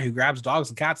just a guy who grabs dogs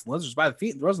and cats and lizards by the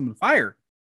feet and throws them in the fire.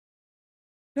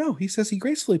 No, he says he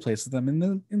gracefully places them in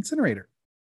the incinerator.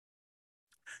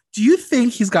 Do you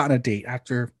think he's gotten a date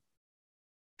after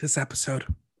this episode?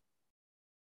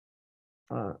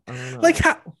 I don't know. Like,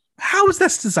 how is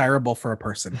this desirable for a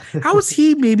person? How is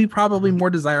he probably more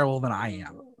desirable than I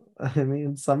am? I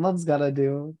mean, someone's got to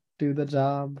do the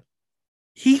job.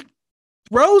 He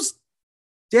throws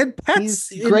dead pets.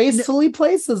 He gracefully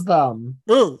places them.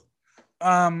 Ugh.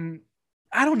 I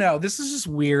don't know. This is just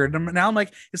weird. Now I'm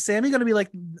like, is Sammy going to be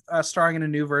like starring in a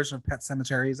new version of Pet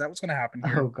Sematary? Is that what's going to happen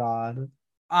here? Oh God.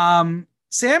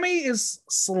 Sammy is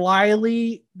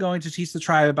slyly going to teach the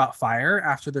tribe about fire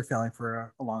after they're failing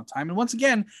for a long time. And once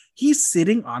again, he's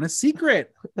sitting on a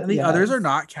secret. And the others are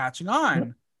not catching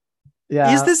on.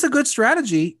 Yeah. Is this a good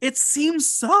strategy? It seems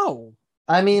so.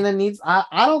 I mean, it needs, I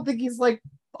don't think he's like,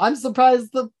 I'm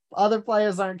surprised the other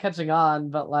players aren't catching on,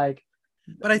 but I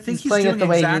think he's playing it the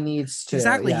way he needs to.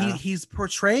 Exactly. Yeah. He's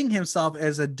portraying himself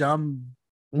as a dumb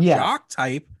jock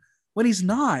type when he's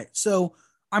not. So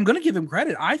I'm going to give him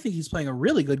credit. I think he's playing a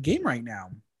really good game right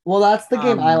now. Well, that's the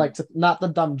game I like to, not the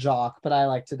dumb jock, but I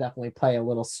like to definitely play a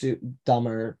little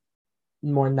dumber,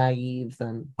 more naive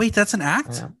than. Wait, that's an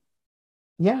act?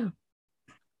 Yeah.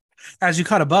 As you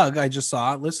caught a bug, I just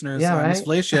saw listeners. Miss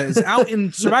Felicia is out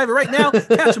in Survivor right now,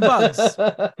 catching bugs.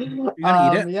 You're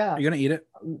gonna eat it. Yeah, you're gonna eat it.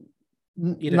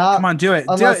 Eat it. Come on, do it.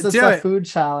 Unless it's a it. Food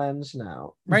challenge.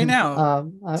 No, right now.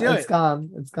 It's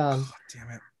gone. It's gone.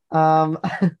 Oh,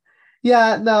 damn it.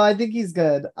 Yeah, no, I think he's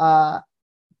good. I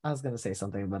was gonna say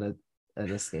something, but it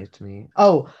escaped me.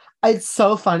 Oh, it's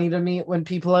so funny to me when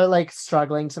people are like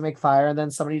struggling to make fire, and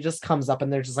then somebody just comes up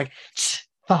and they're just like,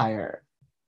 fire.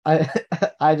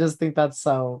 I just think that's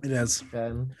so it is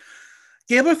good.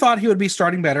 Gabler thought he would be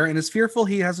starting better and is fearful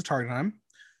he has a target on him.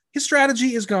 His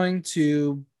strategy is going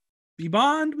to be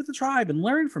bond with the tribe and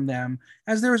learn from them,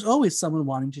 as there is always someone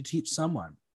wanting to teach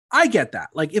someone. I get that.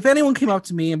 Like, if anyone came up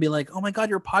to me and be like, "Oh my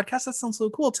God, your podcast, that sounds so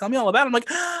cool. Tell me all about it." I'm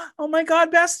like, "Oh my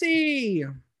God, bestie."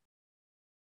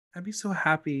 I'd be so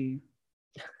happy.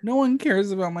 No one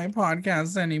cares about my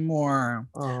podcast anymore.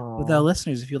 Without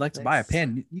listeners, if you'd like to buy a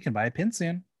pin, you can buy a pin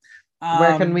soon.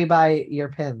 Where can we buy your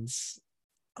pins?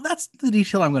 That's the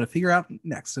detail I'm going to figure out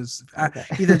next. Is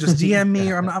either just DM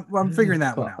me or I'm figuring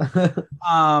that one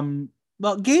out.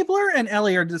 Well, Gabler and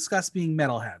Ellie are discussed being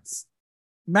metalheads.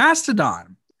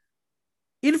 Mastodon.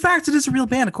 In fact, it is a real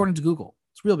band according to Google.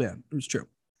 It's a real band. It was true.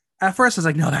 At first, I was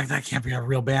like, no, that can't be a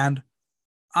real band.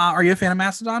 Are you a fan of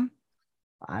Mastodon?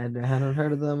 I hadn't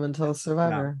heard of them until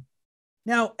Survivor. No.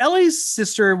 Now, Ellie's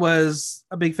sister was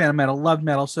a big fan of metal, loved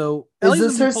metal. So, is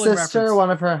this her sister or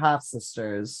one of her half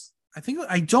sisters?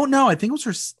 I don't know. I think it was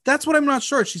her. That's what I'm not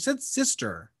sure. She said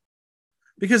sister,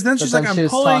 Because then she's like, I'm she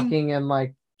was pulling talking and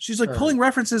like she's like pulling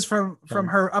references from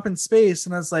her up in space,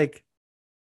 and I was like,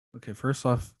 okay, first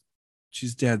off,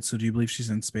 she's dead. So do you believe she's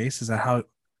in space? Is that how?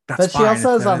 That's but she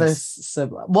also has other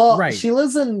siblings. Well, right. She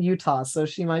lives in Utah, so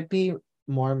she might be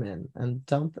Mormon. And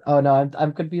don't. Oh no,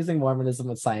 I'm confusing Mormonism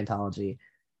with Scientology.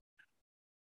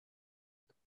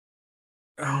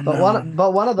 Oh, But no.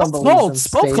 one of them both believes cults, in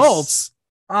space. both cults.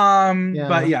 Yeah.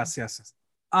 But yes.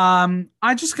 I'm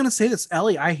just gonna say this,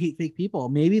 Ellie. I hate fake people.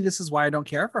 Maybe this is why I don't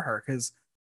care for her, because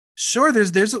sure,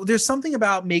 there's something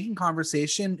about making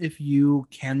conversation if you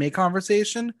can make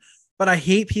conversation, but I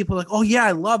hate people like, oh yeah,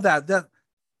 I love that. That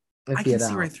I can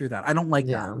see right through that. I don't like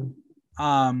that.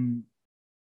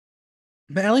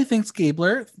 But Ellie thinks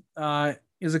Gabler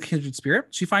is a kindred spirit.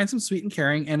 She finds him sweet and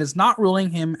caring and is not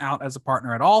ruling him out as a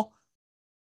partner at all.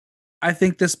 I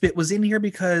think this bit was in here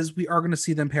because we are going to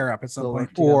see them pair up at some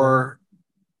point, or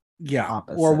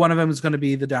opposite. Or one of them is going to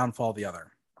be the downfall of the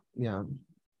other. Yeah. All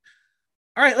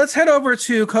right, let's head over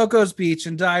to Coco's Beach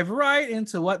and dive right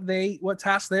into what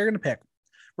task they're going to pick.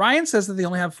 Ryan says that they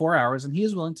only have 4 hours and he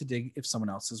is willing to dig if someone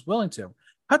else is willing to.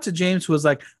 Cut to James, who was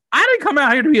like, I didn't come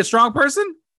out here to be a strong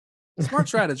person. Smart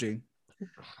strategy.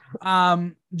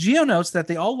 Gio notes that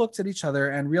they all looked at each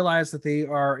other and realized that they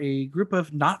are a group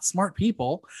of not smart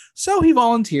people. So he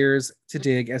volunteers to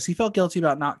dig as he felt guilty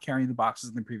about not carrying the boxes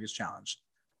in the previous challenge.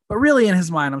 But really in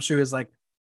his mind, I'm sure he was like,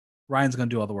 Ryan's going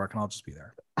to do all the work and I'll just be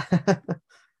there.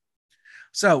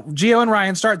 So Gio and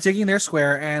Ryan start digging their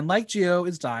square, and like Gio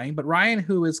is dying, but Ryan,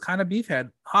 who is kind of beefhead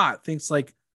hot, thinks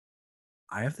like,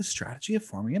 I have the strategy of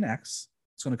forming an X.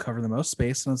 It's going to cover the most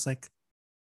space. And it's like,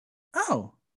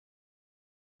 oh,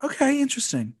 okay,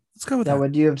 interesting. Let's go with that.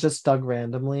 Would you have just dug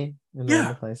randomly in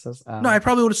random places? No, I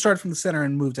probably would have started from the center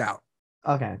and moved out.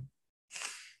 Okay.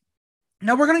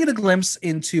 Now we're going to get a glimpse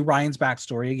into Ryan's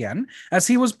backstory again, as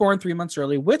he was born 3 months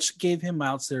early, which gave him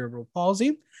mild cerebral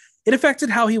palsy. It affected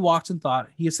how he walked and thought.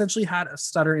 He essentially had a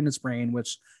stutter in his brain,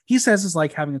 which he says is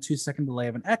like having a 2-second delay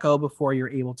of an echo before you're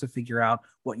able to figure out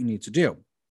what you need to do.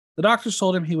 The doctors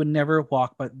told him he would never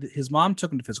walk, but his mom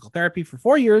took him to physical therapy for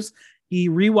 4 years. He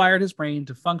rewired his brain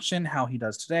to function how he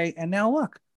does today. And now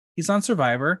look, he's on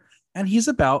Survivor and he's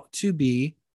about to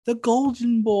be the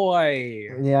golden boy.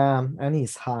 Yeah, and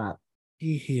he's hot.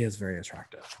 He is very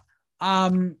attractive.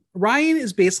 Ryan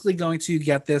is basically going to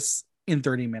get this in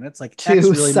 30 minutes. Like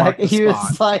 2 seconds. He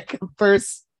was like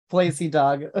first place he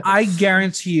dug. I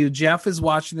guarantee you, Jeff is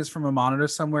watching this from a monitor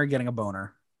somewhere getting a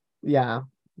boner. Yeah,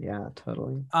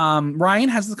 totally. Ryan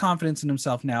has the confidence in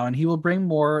himself now, and he will bring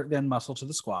more than muscle to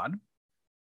the squad.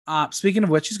 Speaking of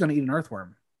which, he's going to eat an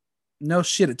earthworm. No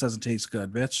shit, it doesn't taste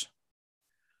good, bitch.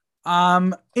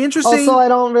 Interesting. Also, I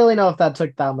don't really know if that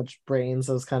took that much brains.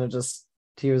 It was kind of just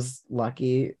he was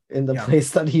lucky in the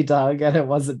place that he dug, and it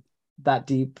wasn't that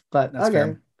deep. But that's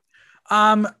okay.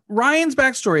 Fair. Ryan's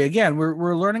backstory, again,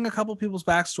 we're learning a couple people's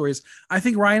backstories. I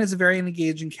think Ryan is a very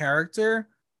engaging character,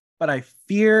 but I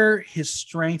fear his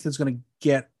strength is going to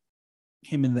get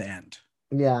him in the end.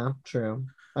 Yeah, true.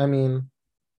 I mean,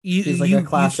 he's like a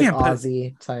classic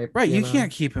Aussie type, right? You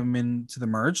can't keep him into the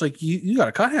merge. Like you got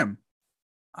to cut him.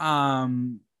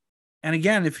 And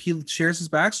again, if he shares his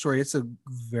backstory, it's a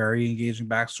very engaging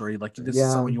backstory. Like this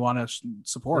is someone you want to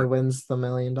support. He wins the $1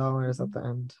 million at the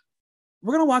end.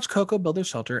 We're going to watch Coco build their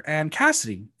shelter, and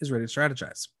Cassidy is ready to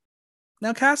strategize.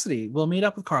 Now, Cassidy will meet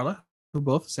up with Carla, who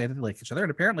both say that they like each other,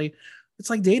 and apparently it's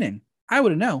like dating. I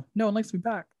wouldn't know. No one likes me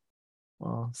back.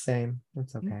 Well, same.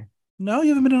 It's okay. No, you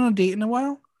haven't been on a date in a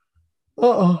while?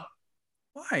 Uh-oh.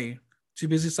 Why? Too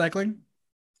busy cycling?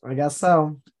 I guess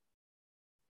so.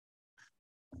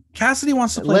 Cassidy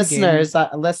wants to play the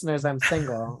game. Listeners, I'm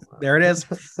single. There it is.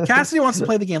 Cassidy wants to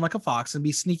play the game like a fox and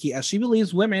be sneaky, as she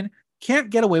believes women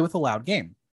can't get away with a loud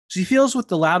game. She feels with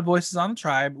the loud voices on the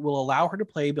tribe will allow her to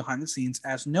play behind the scenes,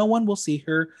 as no one will see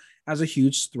her as a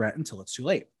huge threat until it's too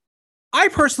late. I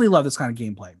personally love this kind of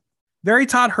gameplay. Very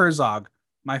Todd Herzog,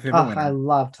 my favorite winner. I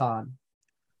love Todd.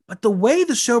 But the way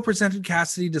the show presented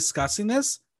Cassidy discussing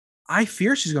this, I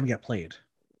fear she's going to get played.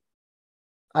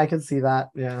 I can see that,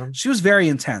 yeah. She was very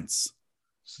intense.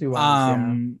 She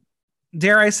was,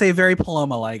 Dare I say, very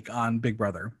Paloma-like on Big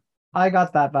Brother. I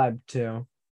got that vibe, too.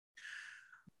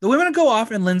 The women go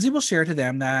off, and Lindsay will share to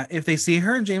them that if they see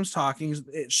her and James talking,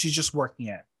 she's just working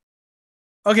it.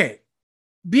 Okay,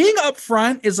 being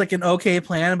upfront is like an okay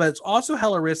plan, but it's also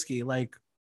hella risky. Like,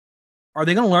 are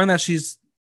they going to learn that she's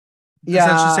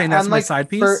essentially saying that's my side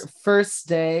piece? First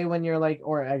day when you're like,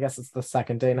 or I guess it's the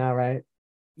second day now, right?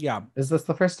 Yeah. Is this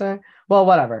the first day? Well,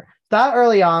 whatever. That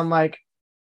early on, like,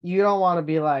 you don't want to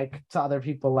be like to other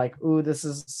people, like, ooh, this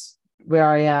is where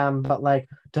I am, but like,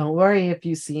 don't worry if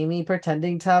you see me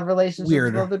pretending to have relationships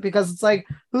Weird. with it, because it's like,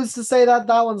 who's to say that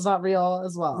that one's not real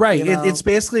as well? Right. You know, It's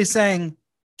basically saying,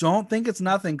 don't think it's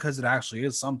nothing because it actually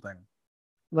is something.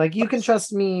 like you can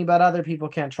trust me, but other people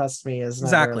can't trust me. Is never.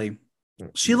 Exactly.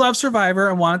 She loves Survivor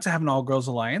and wanted to have an all girls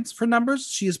alliance. For numbers,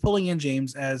 she is pulling in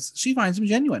James as she finds him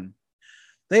genuine.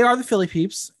 They are the Philly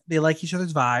peeps. They like each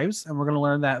other's vibes, and we're going to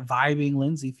learn that vibing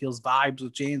Lindsay feels vibes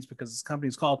with James because this company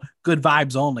is called Good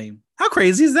Vibes Only. How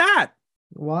crazy is that?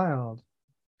 Wild.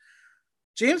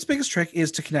 James' biggest trick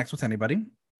is to connect with anybody.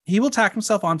 He will tack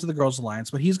himself onto the girls'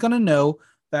 alliance, but he's going to know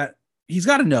that he's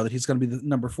got to know that he's going to be the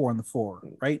number 4 in the 4,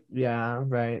 right? Yeah,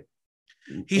 right.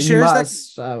 He shares I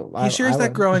that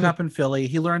would. growing up in Philly,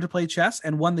 he learned to play chess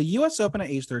and won the U.S. Open at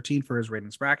age 13 for his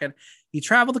ratings bracket. He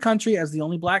traveled the country as the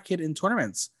only black kid in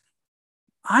tournaments.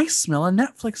 I smell a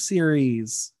Netflix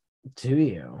series. Do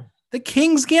you? The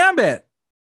King's Gambit.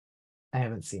 I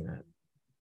haven't seen it.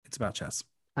 It's about chess.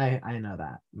 I know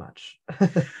that much.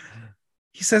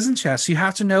 He says in chess, you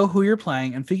have to know who you're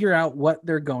playing and figure out what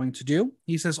they're going to do.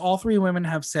 He says all 3 women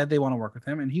have said they want to work with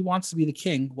him, and he wants to be the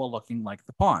king while looking like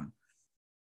the pawn.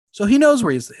 So he knows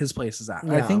where his place is at.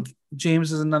 Yeah. I think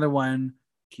James is another one.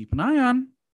 Keep an eye on.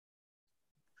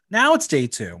 Now it's day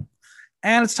 2,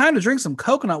 and it's time to drink some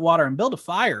coconut water and build a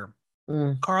fire.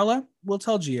 Carla will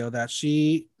tell Gio that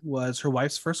she was her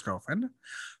wife's first girlfriend.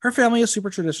 Her family is super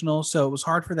traditional, so it was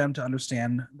hard for them to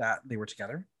understand that they were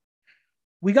together.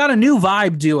 We got a new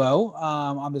vibe duo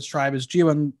on this tribe as Gio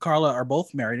and Carla are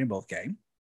both married and both gay.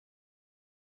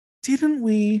 Didn't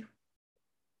we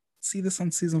see this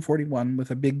on season 41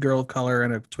 with a big girl of color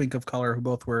and a twink of color who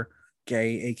both were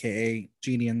gay, aka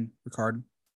Jeannie and Ricard?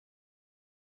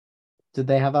 Did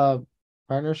they have a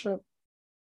partnership?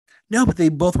 No, but they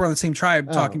both were on the same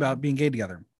tribe talking about being gay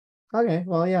together. Okay,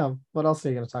 well, yeah. What else are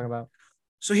you going to talk about?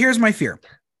 So here's my fear.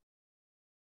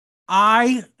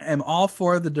 I am all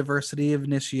for the diversity of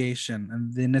initiation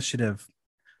and the initiative.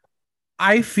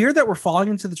 I fear that we're falling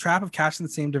into the trap of casting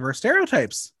the same diverse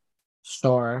stereotypes.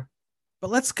 Sure. But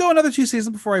let's go another 2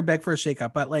 seasons before I beg for a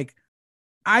shakeup. But like,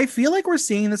 I feel like we're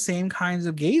seeing the same kinds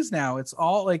of gays now. It's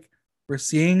all like we're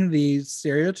seeing the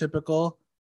stereotypical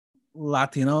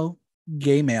Latino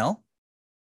gay male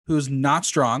who's not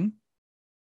strong,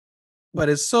 but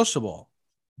is sociable.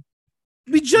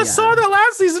 We just saw that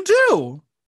last season too.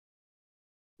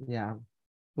 Yeah.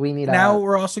 We need now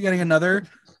we're also getting another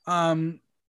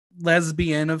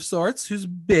lesbian of sorts who's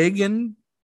big and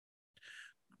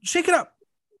shake it up.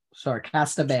 Sure,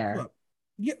 cast a bear.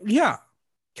 Yeah.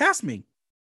 Cast me.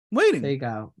 Waiting. There you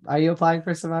go. Are you applying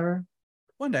for Survivor?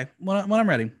 One day, when I'm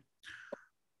ready.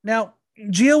 Now,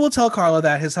 Gio will tell Carla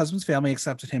that his husband's family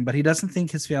accepted him, but he doesn't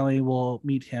think his family will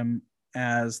meet him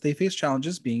as they face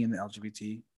challenges being in the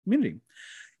LGBT community.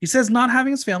 He says not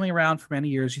having his family around for many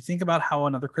years, you think about how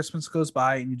another Christmas goes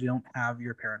by and you don't have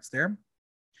your parents there.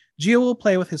 Gio will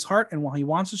play with his heart, and while he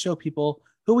wants to show people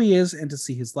who he is and to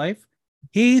see his life,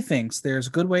 he thinks there's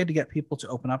a good way to get people to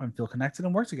open up and feel connected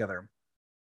and work together.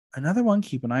 Another one,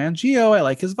 keep an eye on Gio. I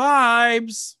like his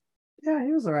vibes. Yeah,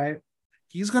 he was all right.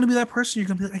 He's going to be that person you're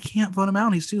going to be like, I can't vote him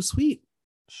out. He's too sweet.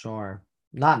 Sure.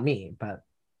 Not me, but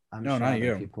I'm sure not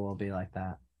you. People will be like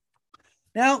that.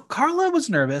 Now, Carla was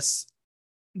nervous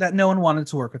that no one wanted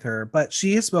to work with her, but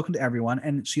she has spoken to everyone,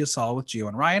 and she is solid with Gio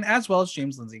and Ryan, as well as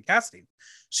James, Lindsay, and Cassidy.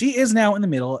 She is now in the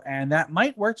middle, and that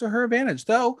might work to her advantage,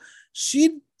 though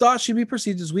she thought she'd be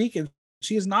perceived as weak, and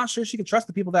she is not sure she could trust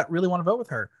the people that really want to vote with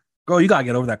her. Girl, you got to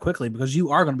get over that quickly because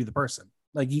you are going to be the person.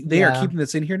 Like, they are keeping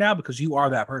this in here now because you are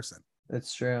that person.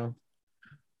 It's true.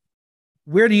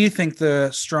 Where do you think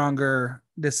the stronger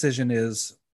decision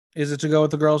is? Is it to go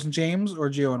with the girls and James or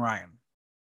Gio and Ryan?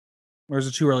 Or is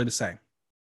it too early to say?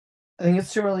 I think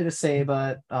it's too early to say,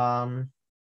 but the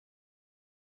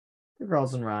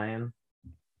girls and Ryan.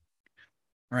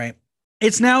 All right.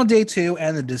 It's now day 2,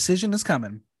 and the decision is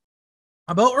coming.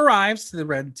 A boat arrives to the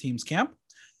red team's camp,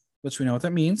 which we know what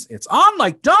that means. It's on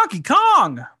like Donkey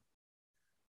Kong.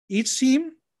 Each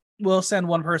team will send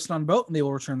one person on boat, and they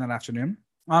will return that afternoon.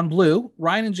 On blue,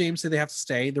 Ryan and James say they have to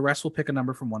stay. The rest will pick a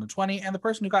number from 1 to 20, and the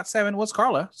person who got 7 was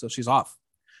Carla, so she's off.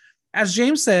 As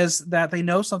James says that they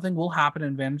know something will happen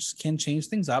and Venge can change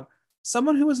things up,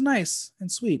 someone who is nice and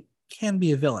sweet can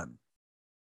be a villain.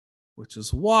 Which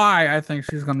is why I think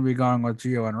she's going to be going with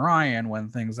Gio and Ryan when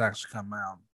things actually come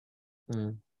out.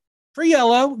 For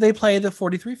yellow, they play the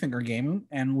 43-finger game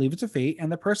and leave it to fate, and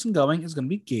the person going is going to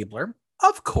be Gabler,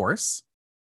 of course.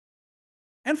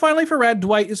 And finally, for red,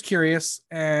 Dwight is curious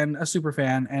and a super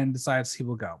fan and decides he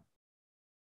will go.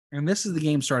 And this is the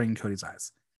game starting in Cody's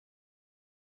eyes.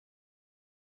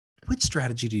 Which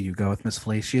strategy do you go with, Miss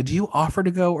Felicia? Do you offer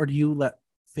to go or do you let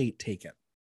fate take it?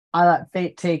 I let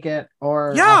fate take it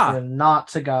or offer not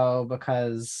to go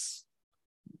because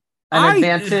an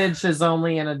advantage is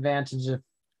only an advantage if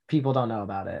people don't know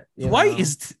about it. Dwight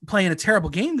is playing a terrible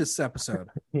game this episode.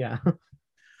 Yeah.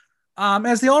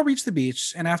 As they all reach the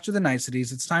beach and after the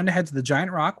niceties, it's time to head to the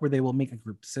giant rock where they will make a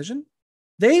group decision.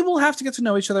 They will have to get to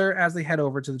know each other as they head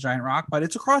over to the giant rock, but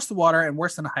it's across the water and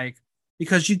worse than a hike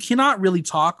because you cannot really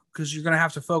talk because you're going to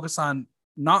have to focus on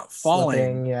not falling.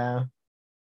 Slipping, yeah.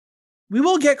 We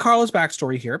will get Carla's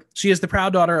backstory here. She is the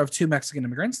proud daughter of 2 Mexican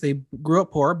immigrants. They grew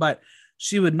up poor, but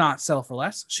she would not settle for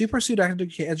less. She pursued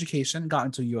education, got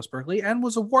into U.S. Berkeley, and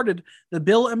was awarded the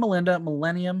Bill and Melinda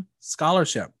Millennium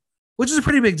Scholarship, which is a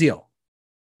pretty big deal.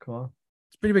 Cool.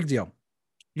 It's a pretty big deal.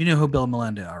 You know who Bill and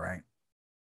Melinda are, right?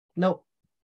 Nope.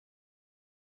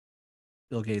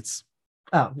 Bill Gates.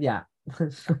 Oh, yeah.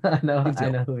 I know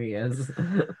who he is.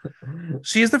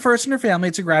 She is the first in her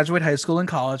family to graduate high school and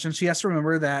college, and she has to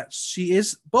remember that she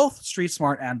is both street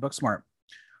smart and book smart.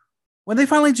 When they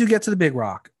finally do get to the big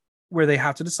rock, where they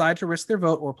have to decide to risk their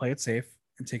vote or play it safe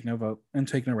and take no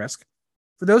risk.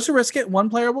 For those who risk it, one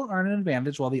player will earn an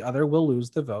advantage while the other will lose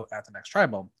the vote at the next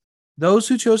tribal. Those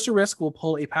who chose to risk will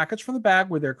pull a package from the bag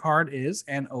where their card is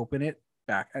and open it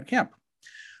back at camp.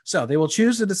 So they will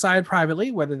choose to decide privately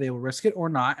whether they will risk it or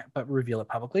not, but reveal it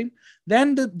publicly.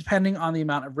 Then, depending on the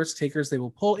amount of risk takers, they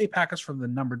will pull a package from the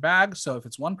numbered bag. So if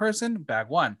it's one person, bag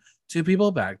 1. 2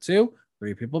 people, bag 2.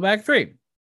 3 people, bag 3.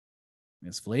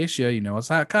 Miss Felicia, you know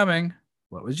what's not coming.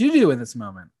 What would you do in this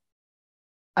moment?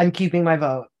 I'm keeping my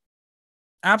vote.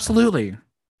 Absolutely.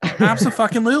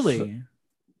 Absolutely.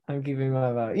 I'm keeping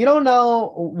my vote. You don't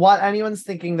know what anyone's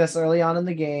thinking this early on in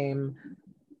the game.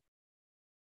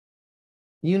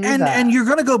 You need that. And you're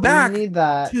going to go back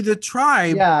to the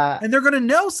tribe, and they're going to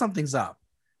know something's up.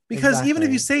 Because even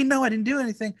if you say, no, I didn't do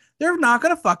anything, they're not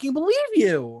going to fucking believe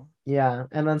you. Yeah,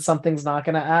 and then something's not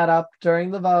going to add up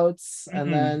during the votes,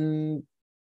 and then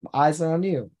eyes are on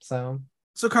you. So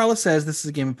Carla says this is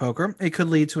a game of poker. It could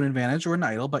lead to an advantage or an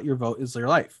idol, but your vote is your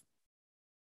life.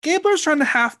 Gabler's trying to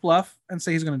half bluff and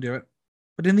say he's going to do it.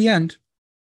 But in the end,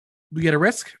 we get a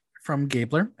risk from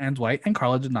Gabler and Dwight, and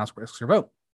Carla did not risk her vote.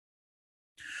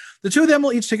 The two of them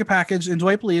will each take a package, and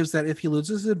Dwight believes that if he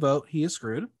loses his vote, he is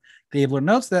screwed. Gabler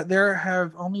notes that there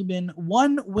have only been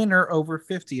one winner over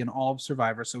 50 in all of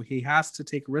Survivor, so he has to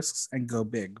take risks and go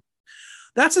big.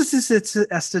 That's a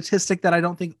statistic that I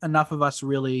don't think enough of us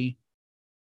really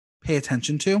pay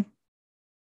attention to.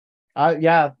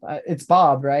 It's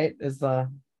Bob, right?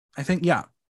 I think, yeah.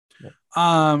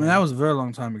 And that was a very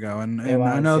long time ago, and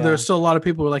I know there's still a lot of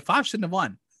people who are like 5 shouldn't have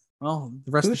won. Well,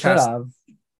 the rest of the cast have?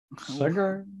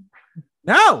 Sugar?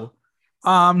 No.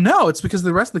 No, it's because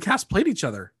the rest of the cast played each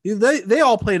other. They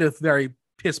all played a very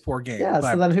piss poor game. Yeah,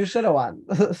 so then who should have won?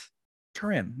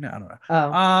 Corinne. No, I don't know.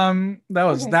 Oh. That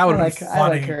would be funny. I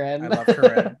like Corinne. I love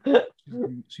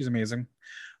Corinne. She's amazing.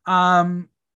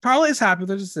 Carla is happy with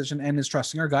her decision and is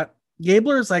trusting her gut.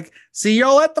 Gabler is like, see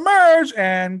y'all at the merge,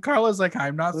 and Carla's like,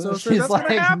 I'm not so sure that's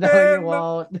gonna happen. No, you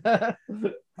won't.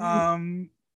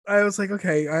 I was like,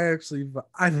 okay, I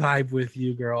vibe with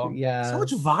you, girl. Yeah. So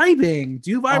much vibing.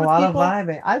 Do you vibe with people? A lot of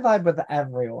vibing. I vibe with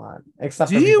everyone. Except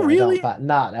do you really? But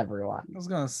not everyone. I was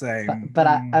gonna say. But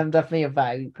I'm definitely a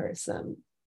vibey person.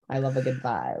 I love a good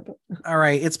vibe. All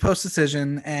right, it's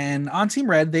post-decision, and on Team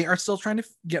Red, they are still trying to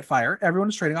get fire. Everyone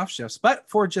is trading off shifts, but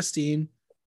for Justine,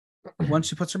 once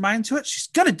she puts her mind to it, she's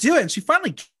gonna do it, and she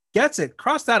finally gets it.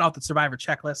 Cross that off the Survivor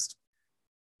checklist.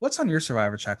 What's on your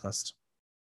Survivor checklist?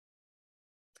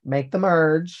 Make the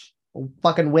merge.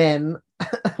 Fucking win.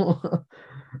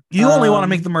 You only want to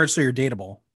make the merge so you're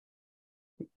dateable.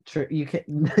 True. You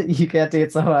can't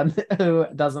date someone who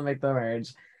doesn't make the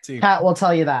merge. Kat will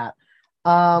tell you that.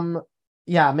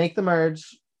 Make the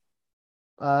merge.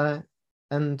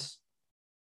 And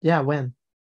win.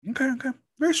 Okay.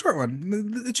 Very short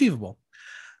one. Achievable.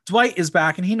 Dwight is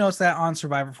back, and he knows that on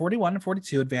Survivor 41 and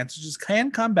 42, advantages can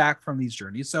come back from these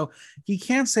journeys. So he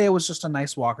can't say it was just a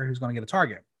nice walker who's going to get a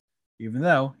target, even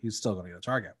though he's still going to get a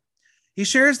target. He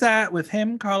shares that with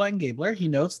him, Carla, and Gabler. He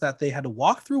notes that they had to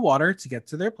walk through water to get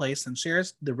to their place and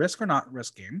shares the risk or not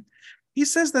risk game. He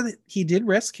says that he did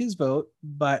risk his vote,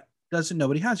 but doesn't know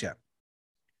what he has yet.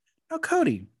 Now,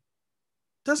 Cody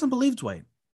doesn't believe Dwight.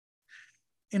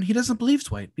 And he doesn't believe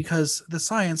Dwight because the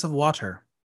science of water.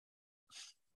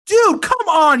 Dude, come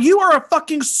on. You are a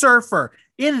fucking surfer.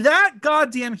 In that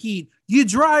goddamn heat, you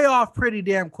dry off pretty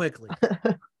damn quickly.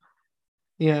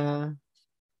 Yeah.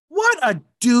 What a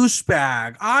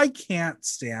douchebag. I can't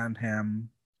stand him.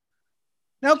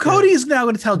 Now, Cody's now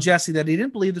going to tell Jesse that he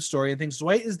didn't believe the story and thinks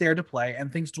Dwight is there to play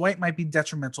and thinks Dwight might be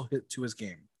detrimental to his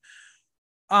game.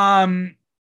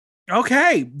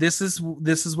 Okay, this is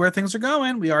where things are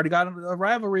going. We already got a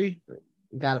rivalry.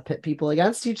 Got to pit people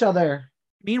against each other.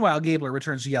 Meanwhile, Gabler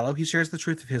returns to Yellow. He shares the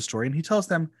truth of his story and he tells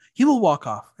them he will walk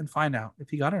off and find out if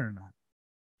he got it or not.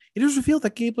 It is revealed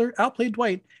that Gabler outplayed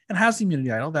Dwight and has the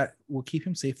immunity idol that will keep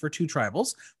him safe for 2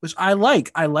 tribals, which I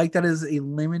like. I like that is a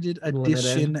limited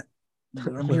edition.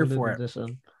 I'm here for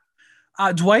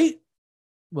it. Dwight,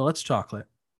 well, it's chocolate.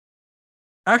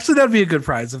 Actually, that'd be a good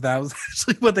prize if that was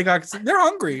actually what they got. They're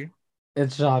hungry.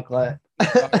 It's chocolate.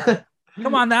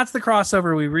 Come on, that's the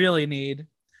crossover we really need.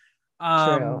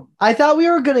 True. I thought we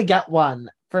were gonna get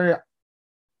one for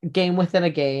Game Within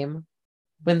a Game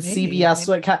when CBS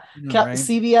would kept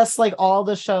CBS, like all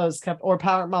the shows kept, or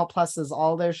Paramount Pluses,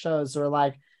 all their shows were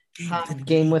like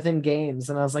Game Within Games,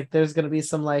 and I was like, there's gonna be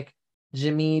some like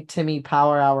Jimmy Timmy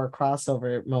Power Hour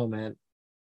crossover moment.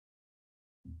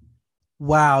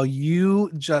 Wow, you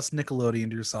just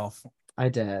Nickelodeoned yourself. I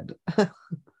did.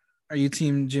 Are you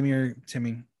team Jimmy or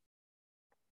Timmy?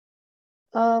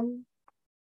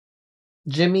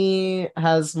 Jimmy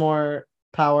has more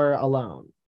power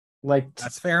alone. Like,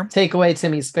 that's fair. Take away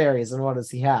Timmy's fairies, and what does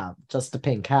he have? Just a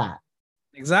pink hat.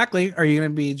 Exactly. Are you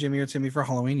going to be Jimmy or Timmy for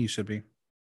Halloween? You should be.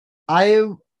 I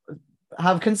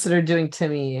have considered doing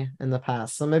Timmy in the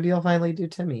past, so maybe I'll finally do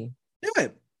Timmy. Do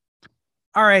it.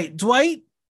 All right. Dwight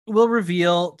will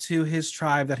reveal to his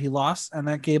tribe that he lost and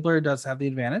that Gabler does have the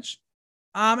advantage.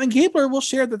 And Gabler will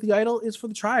share that the idol is for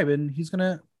the tribe and he's going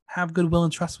to have goodwill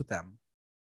and trust with them.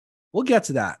 We'll get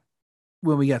to that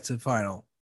when we get to final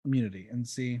immunity and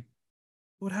see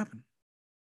what happened.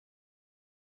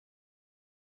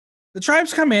 The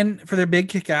tribes come in for their big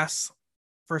kick-ass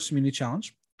first immunity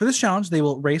challenge. For this challenge, they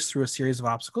will race through a series of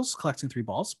obstacles, collecting 3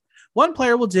 balls. One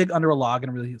player will dig under a log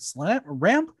and release a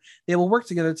ramp. They will work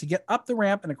together to get up the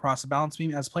ramp and across the balance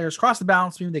beam. As players cross the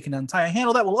balance beam, they can untie a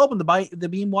handle that will open the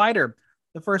beam wider.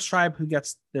 The first tribe who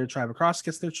gets their tribe across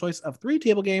gets their choice of 3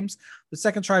 table games. The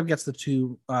second tribe gets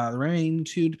the remaining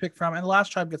 2 to pick from, and the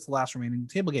last tribe gets the last remaining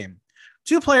table game.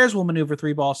 2 players will maneuver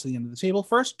 3 balls to the end of the table.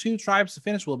 First 2 tribes to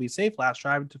finish will be safe. Last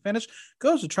tribe to finish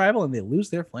goes to tribal, and they lose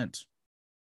their flint.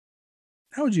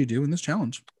 How would you do in this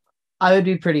challenge? I would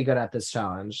be pretty good at this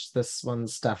challenge. This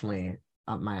one's definitely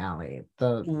up my alley.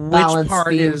 The balance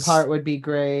beam part would be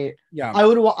great. Yeah, I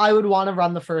would want to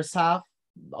run the first half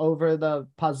over the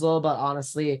puzzle, but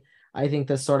honestly, I think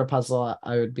this sort of puzzle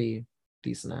I would be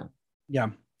decent at. Yeah.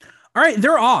 All right,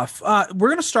 they're off. We're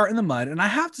going to start in the mud. And I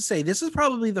have to say, this is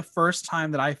probably the first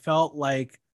time that I felt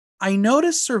like I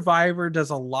noticed Survivor does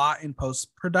a lot in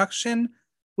post-production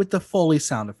with the Foley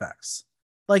sound effects.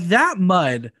 Like that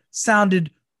mud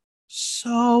sounded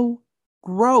so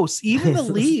gross. Even the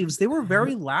leaves, they were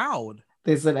very loud.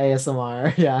 They said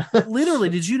ASMR, yeah. Literally,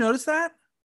 did you notice that?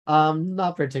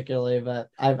 Not particularly, but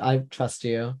I trust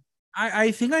you.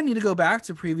 I think I need to go back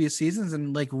to previous seasons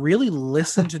and like really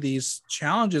listen to these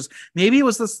challenges. Maybe it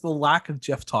was the lack of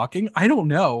Jeff talking. I don't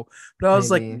know. But I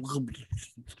was like,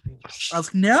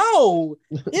 no,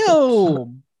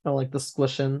 ew. I like the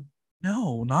squishing.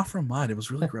 No, not from mud. It was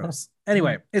really gross.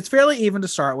 Anyway, it's fairly even to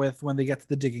start with when they get to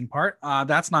the digging part.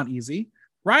 That's not easy.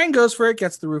 Ryan goes for it,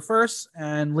 gets the roof first,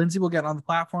 and Lindsay will get on the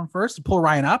platform first to pull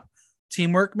Ryan up.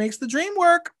 Teamwork makes the dream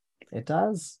work. It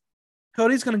does.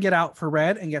 Cody's going to get out for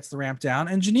Red and gets the ramp down.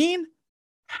 And Janine,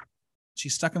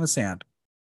 she's stuck in the sand.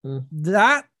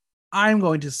 That, I'm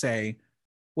going to say,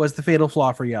 was the fatal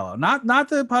flaw for Yellow. Not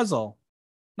the puzzle,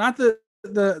 not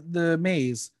the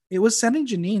maze. It was sending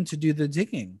Janine to do the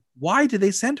digging. Why did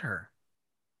they send her?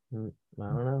 I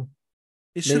don't know.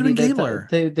 It should have been Gabler.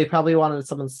 They probably wanted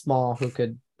someone small who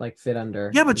could like fit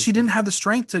under. Yeah, but she didn't have the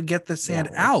strength to get the sand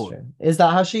out. True. Is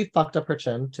that how she fucked up her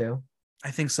chin too? I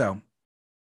think so.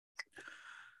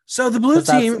 So the blue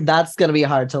team... That's going to be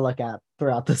hard to look at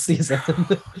throughout the season.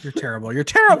 You're terrible. You're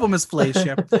terrible, Miss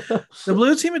Felicia. The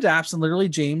blue team adapts, and literally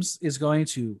James is going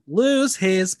to lose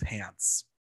his pants.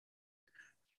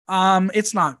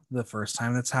 It's not the first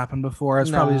time that's happened before.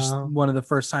 It's probably just one of the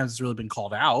first times it's really been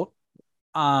called out.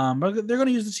 But they're going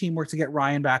to use the teamwork to get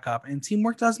Ryan back up, and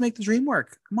teamwork does make the dream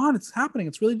work. Come on, it's happening.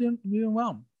 It's really doing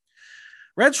well.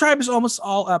 Red Tribe is almost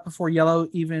all up before Yellow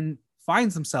even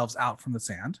finds themselves out from the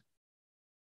sand.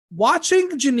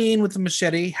 Watching Janine with the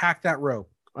machete hack that rope,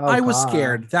 I was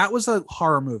scared. That was a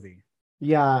horror movie.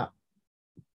 Yeah.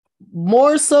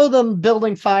 More so than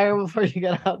building fire before you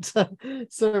get out to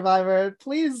Survivor.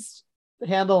 Please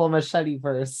handle a machete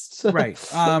first. Right.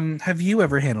 Have you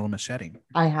ever handled a machete?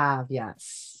 I have,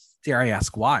 yes. Dare I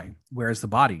ask why? Where is the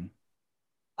body?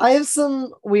 I have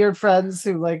some weird friends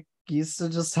who like used to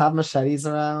just have machetes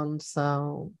around,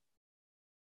 so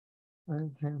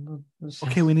I've handled machetes.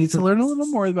 Okay, we need to learn a little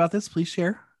more about this. Please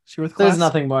share with class. There's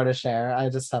nothing more to share. I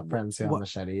just have friends who have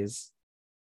machetes.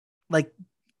 Like,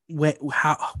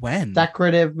 when?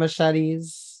 Decorative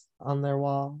machetes on their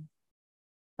wall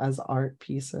as art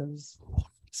pieces.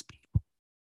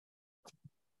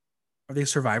 Are they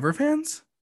Survivor fans?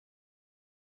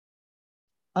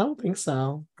 I don't think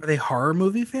so. Are they horror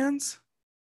movie fans?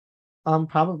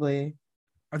 Probably.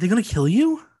 Are they gonna kill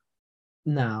you?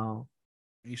 No.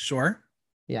 Are you sure?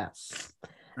 Yes. All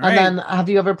and right. then, have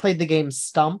you ever played the game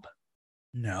Stump?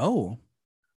 No.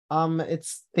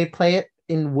 They play it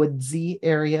in woodsy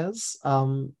areas.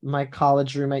 My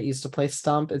college roommate used to play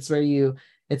Stump. It's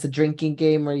a drinking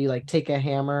game where you like take a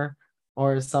hammer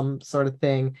or some sort of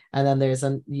thing, and then there's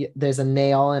a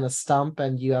nail and a stump,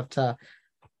 and you have to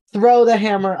throw the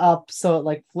hammer up so it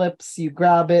like flips. You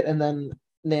grab it and then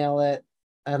nail it,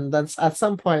 and then at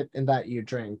some point in that you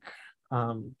drink.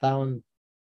 That one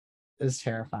is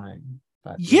terrifying.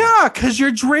 But yeah, because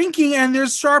you're drinking and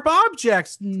there's sharp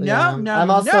objects. No. I'm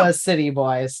also a city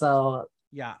boy, so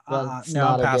yeah, that's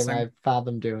not a game I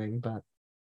fathom doing. But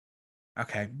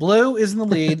okay, blue is in the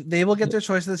lead. They will get their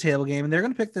choice of the table game, and they're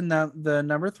going to pick the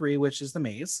number 3, which is the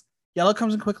maze. Yellow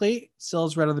comes in quickly. Still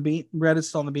is red on the beam. Red is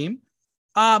still on the beam.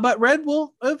 But red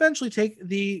will eventually take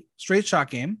the straight shot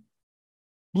game.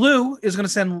 Blue is going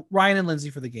to send Ryan and Lindsay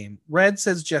for the game. Red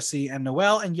says Jesse and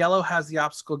Noelle, and yellow has the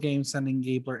obstacle game, sending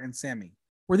Gabler and Sammy.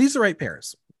 Were these the right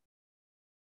pairs?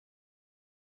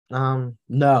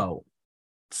 No.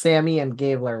 Sammy and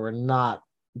Gabler were not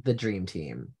the dream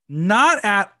team. Not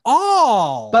at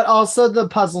all. But also the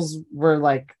puzzles were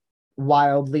like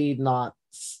wildly not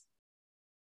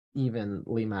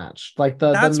evenly matched. Like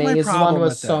the maze one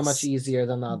was so much easier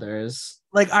than the others.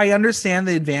 Like, I understand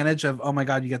the advantage of, oh my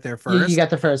god, you get there first. You get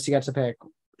the first, you get to pick.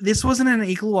 This wasn't an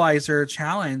equalizer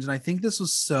challenge, and I think this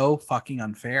was so fucking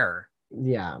unfair.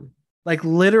 Yeah. Like,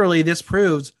 literally, this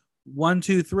proves 1,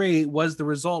 2, 3 was the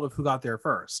result of who got there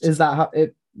first. Is that how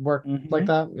it worked like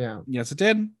that? Yeah. Yes, it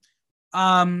did.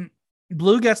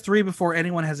 Blue gets 3 before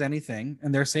anyone has anything,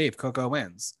 and they're safe. Coco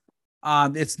wins.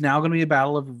 It's now going to be a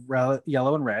battle of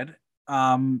yellow and red.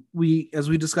 As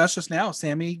we discussed just now,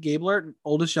 Sammy, Gabler,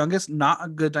 oldest, youngest, not a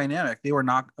good dynamic. They were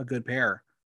not a good pair.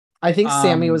 I think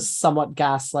Sammy was somewhat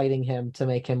gaslighting him to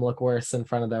make him look worse in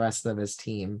front of the rest of his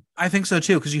team. I think so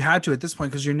too, because you had to at this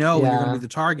point, because you're going to be the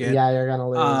target. Yeah, you're going to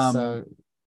lose.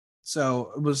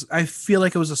 So it was. I feel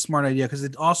like it was a smart idea because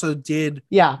it also did.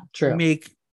 Yeah, true.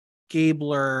 Make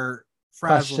Gabler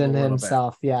question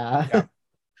himself. Yeah.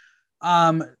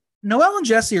 Noelle and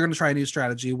Jesse are going to try a new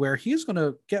strategy where he's going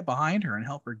to get behind her and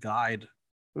help her guide.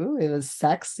 Ooh, it was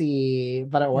sexy,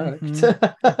 but it worked.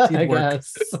 I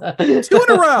guess 2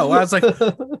 in a row. I was like,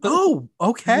 oh,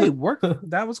 okay, work.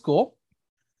 That was cool.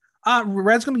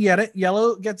 Red's going to get it.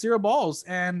 Yellow gets 0 balls,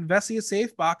 and Vessi is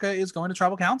safe. Baka is going to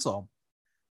tribal council.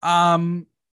 I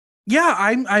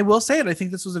will say it. I think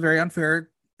this was a very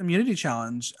unfair immunity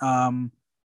challenge.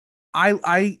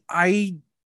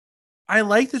 I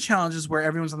like the challenges where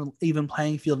everyone's on the even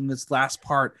playing field in this last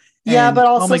part. Yeah, but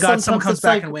also, oh my god, someone comes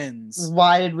back and wins.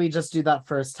 Why did we just do that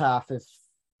first half if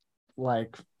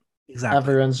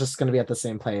everyone's just going to be at the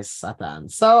same place at the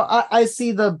end? So I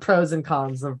see the pros and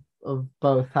cons of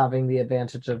both having the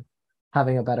advantage of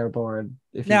having a better board.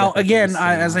 Now, again,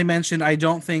 as I mentioned, I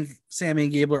don't think Sammy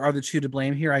and Gabler are the 2 to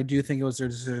blame here. I do think it was their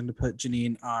decision to put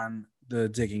Janine on the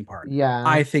digging part. Yeah.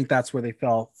 I think that's where they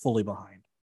fell fully behind.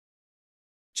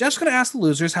 Jeff's going to ask the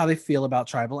losers how they feel about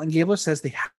tribal, and Gabler says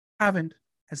they haven't,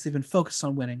 as they've been focused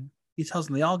on winning. He tells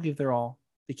them they all gave their all.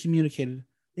 They communicated.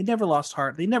 They never lost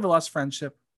heart. They never lost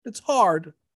friendship. It's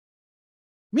hard.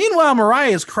 Meanwhile,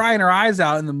 Mariah is crying her eyes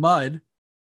out in the mud.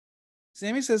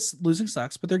 Sammy says losing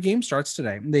sucks, but their game starts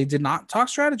today. They did not talk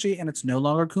strategy, and it's no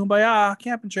longer Kumbaya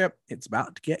camping trip. It's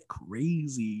about to get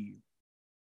crazy.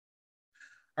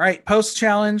 All right,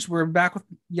 post-challenge, we're back with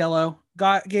yellow.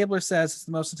 Gabler says it's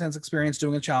the most intense experience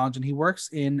doing a challenge, and he works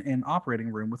in an operating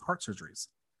room with heart surgeries.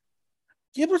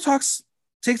 Gabler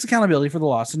takes accountability for the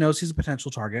loss and knows he's a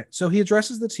potential target, so he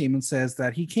addresses the team and says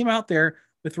that he came out there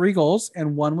with 3 goals,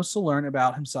 and one was to learn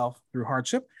about himself through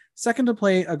hardship, second to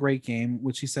play a great game,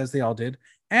 which he says they all did,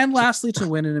 and lastly to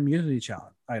win an immunity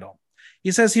challenge idol.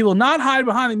 He says he will not hide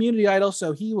behind the immunity idol,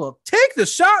 so he will take the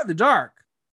shot in the dark.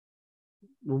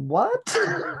 What?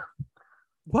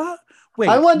 What? Wait,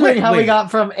 I'm wondering how we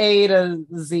got from A to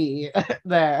Z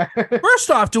there. First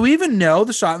off, do we even know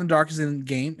the shot in the dark is in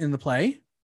the play?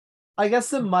 I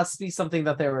guess it must be something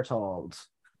that they were told.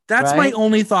 That's my right?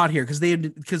 only thought here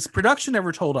because production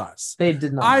never told us. They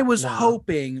did not. I was No.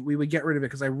 hoping we would get rid of it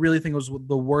because I really think it was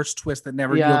the worst twist that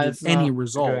never Yeah, yielded it's any not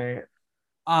result. great.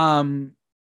 Um,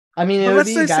 I mean, it but would let's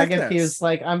be dissect gag if he this. was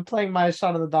like, "I'm playing my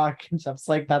shot in the dark," and Jeff's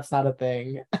like, "That's not a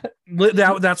thing."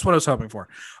 That's what I was hoping for.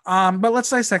 But let's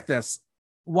dissect this.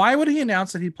 Why would he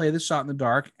announce that he'd play this shot in the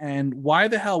dark, and why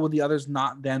the hell would the others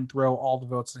not then throw all the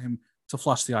votes at him to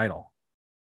flush the idol?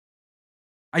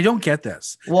 I don't get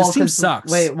this. Well, this team sucks.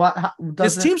 Wait, what?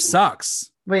 This team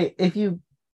sucks. Wait, if you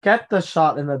get the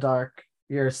shot in the dark,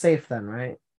 you're safe then,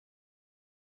 right?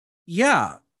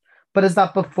 Yeah. But is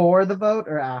that before the vote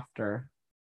or after?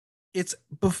 It's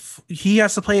he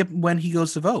has to play it when he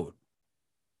goes to vote.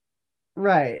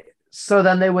 Right. So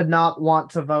then they would not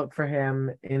want to vote for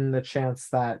him in the chance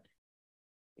that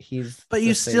he's. But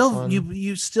you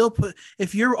still put,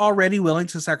 if you're already willing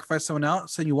to sacrifice someone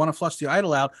else and you want to flush the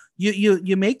idol out,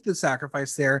 you make the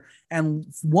sacrifice there. And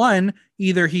one,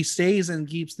 either he stays and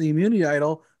keeps the immunity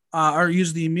idol, or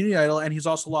uses the immunity idol, and he's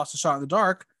also lost a shot in the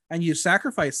dark, and you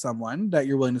sacrifice someone that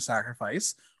you're willing to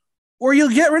sacrifice, or you'll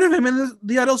get rid of him and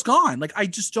the idol's gone. Like, I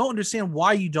just don't understand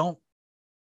why you don't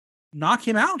knock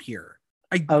him out here.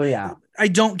 I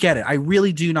don't get it. I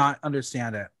really do not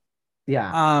understand it.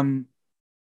 Yeah.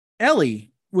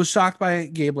 Ellie was shocked by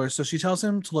Gabler, so she tells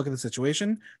him to look at the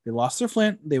situation. They lost their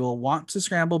flint. They will want to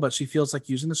scramble, but she feels like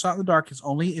using the shot in the dark is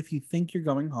only if you think you're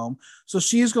going home. So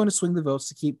she is going to swing the votes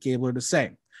to keep Gabler to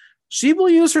stay. She will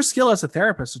use her skill as a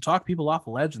therapist to talk people off a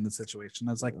ledge in this situation.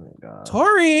 I was like,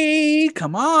 Tori,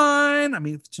 come on. I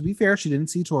mean, to be fair, she didn't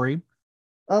see Tori.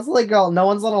 I was like, girl, no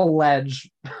one's on a ledge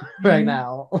right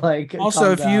now. Like,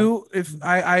 also, if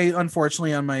I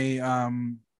unfortunately on my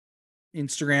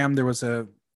Instagram, there was a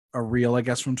reel, I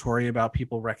guess, from Tori about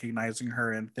people recognizing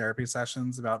her in therapy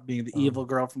sessions about being the evil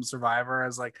girl from Survivor. I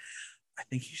was like, I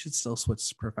think you should still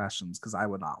switch professions because I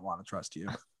would not want to trust you.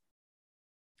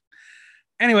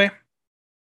 Anyway,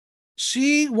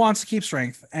 she wants to keep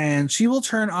strength and she will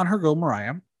turn on her girl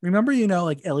Mariah. Remember,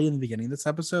 like Ellie in the beginning of this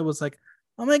episode was like,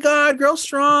 oh my God, girl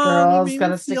strong. Girls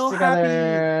gotta stick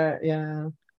together. Happy. Yeah.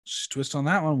 Just twist on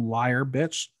that one, liar,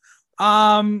 bitch.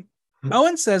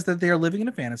 Owen says that they are living in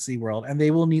a fantasy world and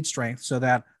they will need strength so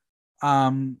that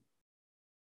the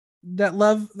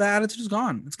attitude is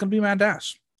gone. It's gonna be Mad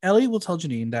Dash. Ellie will tell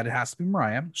Janine that it has to be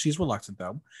Mariah. She's reluctant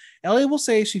though. Ellie will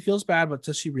say she feels bad, but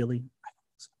does she really?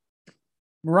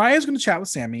 Mariah is going to chat with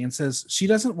Sammy and says she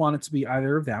doesn't want it to be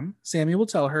either of them. Sammy will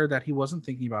tell her that he wasn't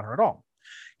thinking about her at all.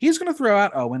 He's going to throw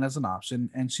out Owen as an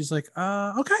option, and she's like,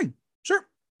 okay, sure.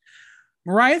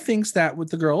 Mariah thinks that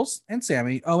with the girls and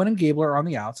Sammy, Owen and Gabler are on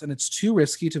the outs, and it's too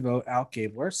risky to vote out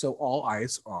Gabler, so all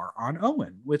eyes are on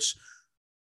Owen, which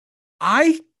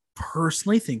I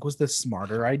personally think was the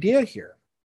smarter idea here.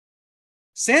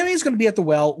 Sammy's going to be at the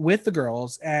well with the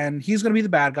girls, and he's going to be the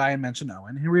bad guy and mention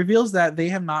Owen. He reveals that they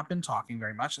have not been talking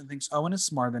very much and thinks Owen is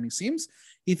smarter than he seems.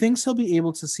 He thinks he'll be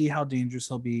able to see how dangerous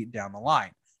he'll be down the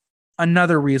line.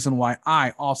 Another reason why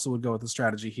I also would go with the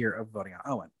strategy here of voting out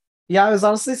Owen. Yeah, I was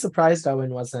honestly surprised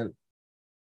Owen wasn't.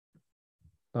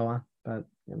 But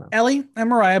Ellie and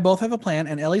Mariah both have a plan,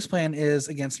 and Ellie's plan is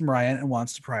against Mariah and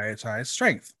wants to prioritize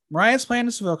strength. Mariah's plan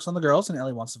is to focus on the girls, and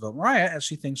Ellie wants to vote Mariah as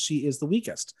she thinks she is the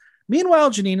weakest.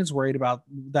 Meanwhile, Janine is worried about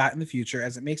that in the future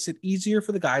as it makes it easier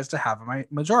for the guys to have a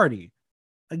majority.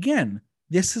 Again,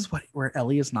 this is where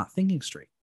Ellie is not thinking straight.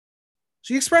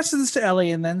 She expresses this to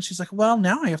Ellie, and then she's like, well,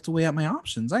 now I have to weigh out my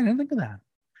options. I didn't think of that.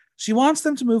 She wants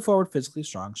them to move forward physically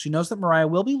strong. She knows that Mariah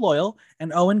will be loyal,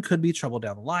 and Owen could be trouble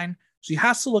down the line. She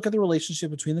has to look at the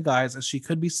relationship between the guys as she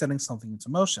could be setting something into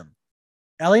motion.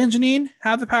 Ellie and Janine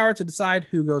have the power to decide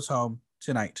who goes home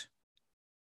tonight.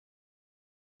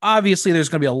 Obviously, there's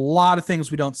going to be a lot of things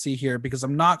we don't see here because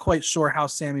I'm not quite sure how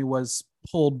Sammy was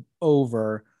pulled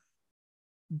over.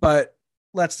 But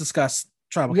let's discuss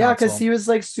tribal council. Yeah, because he was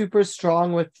like super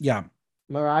strong with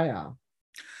Mariah.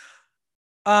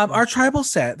 Our tribal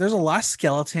set, there's a lot of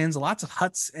skeletons, lots of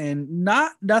huts, and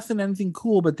nothing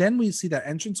cool. But then we see that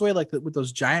entranceway with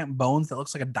those giant bones that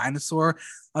looks like a dinosaur.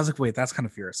 I was like, wait, that's kind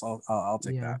of fierce. I'll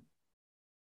take that.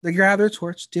 They grab their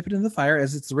torch, dip it in the fire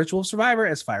as it's the ritual of Survivor,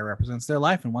 as fire represents their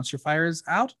life. And once your fire is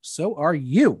out, so are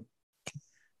you.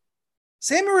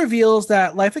 Sammy reveals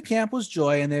that life at camp was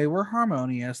joy and they were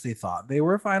harmonious. They thought they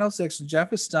were final six. And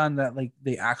Jeff is stunned that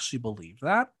they actually believed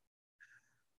that.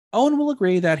 Owen will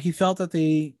agree that he felt that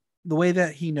the way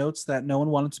that he notes that no one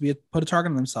wanted to put a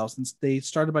target on themselves since they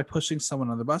started by pushing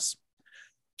someone on the bus.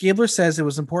 Gabler says it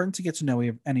was important to get to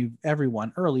know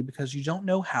everyone early because you don't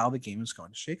know how the game is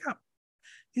going to shake up.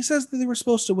 He says that they were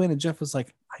supposed to win, and Jeff was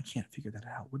like, I can't figure that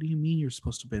out. What do you mean you're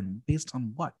supposed to win? Based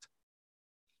on what?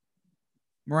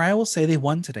 Mariah will say they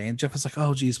won today, and Jeff is like,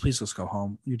 "Oh, geez, please just go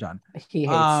home. You're done." He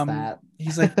hates that.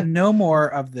 He's like, "No more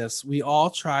of this. We all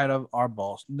tried our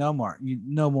bullshit. No more.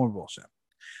 No more bullshit."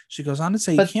 She goes on to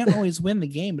say, "You can't always win the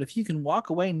game, but if you can walk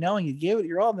away knowing you gave it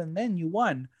your all, then you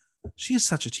won." She is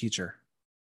such a teacher.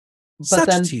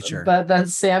 A teacher. But then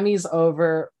Sammy's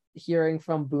over hearing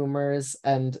from boomers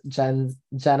and Gen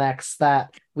X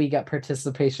that we get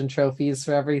participation trophies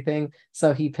for everything.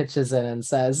 So he pitches in and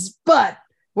says, "But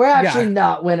we're actually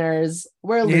not winners.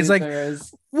 We're losers." He's like,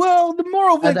 "Well, the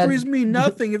moral victories mean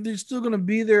nothing if they're still going to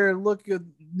be there and look at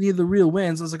the real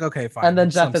wins." I was like, "Okay, fine." And then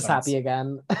Jeff is happy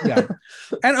again. Yeah.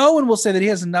 And Owen will say that he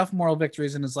has enough moral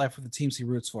victories in his life with the teams he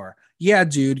roots for. Yeah,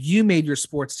 dude, you made your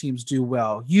sports teams do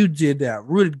well. You did that.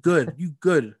 Rooted good. You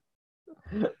good.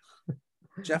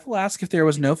 Jeff will ask if there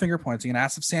was no finger pointing and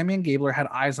asks if Sammy and Gabler had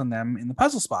eyes on them in the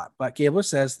puzzle spot. But Gabler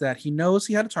says that he knows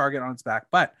he had a target on its back,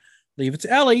 but leave it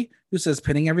to Ellie, who says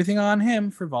pinning everything on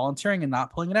him for volunteering and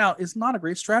not pulling it out is not a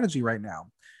great strategy right now.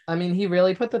 I mean, he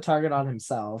really put the target on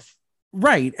himself.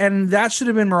 Right. And that should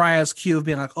have been Mariah's cue of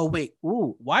being like, "Oh, wait,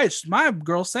 ooh, why is my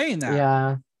girl saying that?"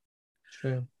 Yeah,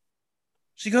 true.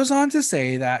 She goes on to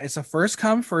say that it's a first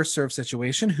come, first serve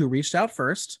situation. Who reached out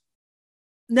first?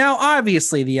 Now,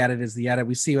 obviously, the edit is the edit.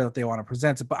 We see what they want to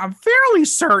present it, but I'm fairly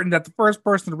certain that the first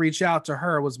person to reach out to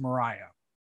her was Mariah.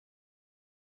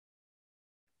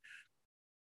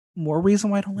 More reason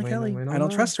why I don't like Ellie. I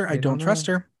don't trust her. I don't trust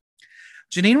her.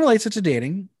 Janine relates it to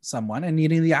dating someone and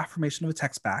needing the affirmation of a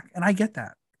text back. And I get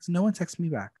that because no one texts me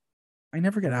back. I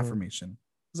never get affirmation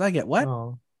because I get what?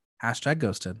 Hashtag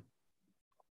ghosted.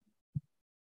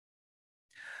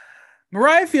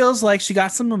 Mariah feels like she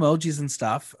got some emojis and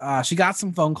stuff. She got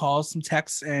some phone calls, some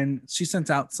texts, and she sent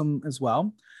out some as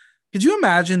well. Could you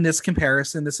imagine this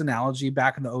comparison, this analogy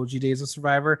back in the OG days of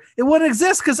Survivor? It wouldn't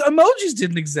exist because emojis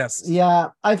didn't exist. Yeah,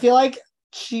 I feel like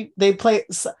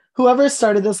whoever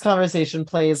started this conversation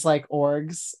plays like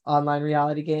orgs, online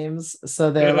reality games.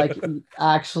 So they're like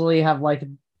actually have like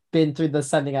been through the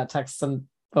sending out texts and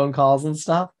phone calls and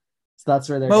stuff. So that's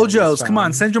where they're mojos. Come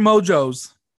on, send your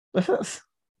mojos.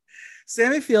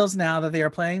 Sammy feels now that they are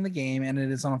playing the game and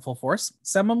it is on full force.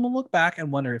 Someone will look back and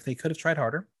wonder if they could have tried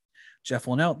harder. Jeff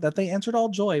will note that they entered all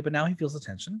joy, but now he feels the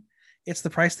tension. It's the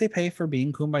price they pay for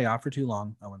being kumbaya for too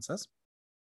long, Owen says.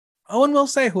 Owen will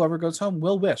say whoever goes home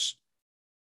will wish.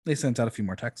 They sent out a few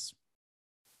more texts.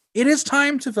 It is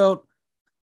time to vote.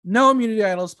 No immunity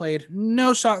idol is played.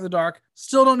 No shot in the dark.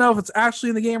 Still don't know if it's actually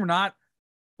in the game or not.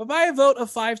 But by a vote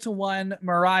of 5-1,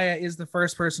 Mariah is the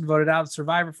first person voted out of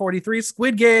Survivor 43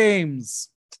 Squid Games.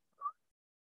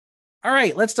 All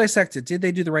right, let's dissect it. Did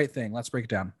they do the right thing? Let's break it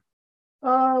down.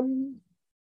 No,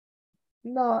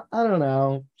 I don't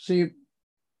know.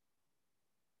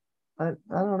 I don't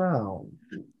know.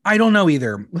 I don't know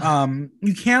either.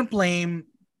 You can't blame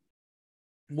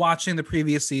watching the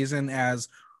previous season as,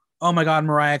 oh my God,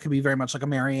 Mariah could be very much like a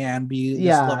Marianne, be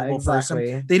this lovable person.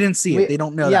 They didn't see it. They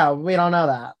don't know that. Yeah, we don't know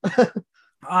that.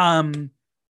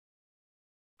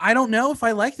 I don't know if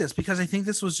I like this because I think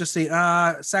this was just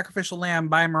a sacrificial lamb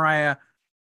by Mariah.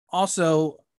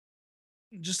 Also,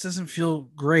 just doesn't feel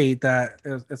great that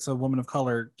it's a woman of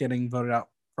color getting voted out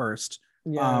first.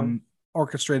 Yeah.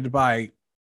 Orchestrated by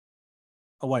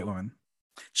a white woman.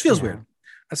 Which feels weird,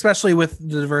 especially with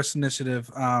the diverse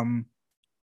initiative.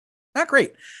 Not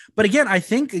great. But again, I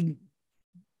think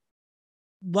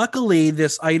luckily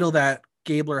this idol that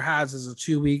Gabler has is a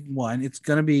 2-week one. It's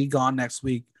going to be gone next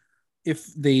week if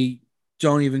they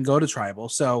don't even go to tribal.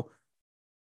 So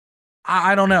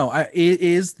I don't know.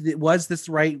 Was this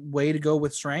the right way to go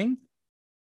with Strang?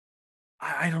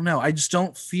 I don't know. I just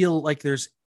don't feel like there's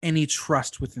any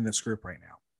trust within this group right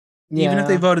now. Yeah. Even if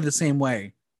they voted the same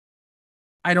way,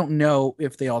 I don't know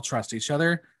if they all trust each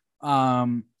other.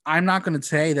 I'm not going to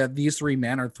say that these 3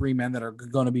 men are 3 men that are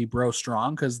going to be bro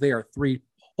strong because they are 3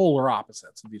 polar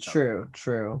opposites of each other.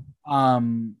 True.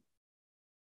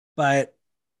 But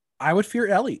I would fear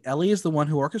Ellie. Ellie is the one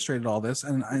who orchestrated all this,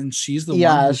 and she's the one.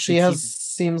 Yeah,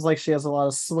 seems like she has a lot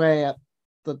of sway at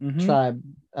the tribe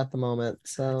at the moment.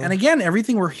 So, and again,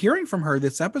 everything we're hearing from her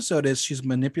this episode is she's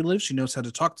manipulative. She knows how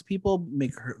to talk to people,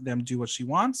 make them do what she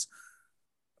wants.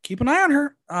 Keep an eye on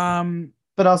her.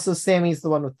 But also Sammy's the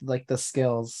one with like the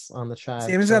skills on the tribe.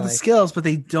 Sammy's got the skills, but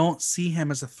they don't see him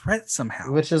as a threat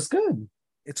somehow. Which is good.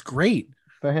 It's great.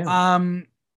 For him. I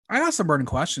got some burning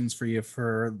questions for you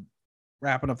for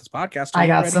wrapping up this podcast. I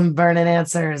got some burning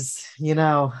answers,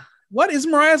 What is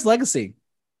Mariah's legacy?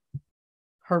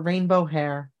 Her rainbow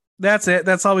hair. That's it.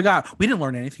 That's all we got. We didn't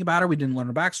learn anything about her. We didn't learn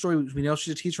her backstory. We know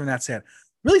she's a teacher and that's it.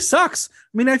 Really sucks.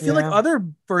 I mean, I feel like other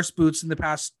first boots in the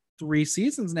past 3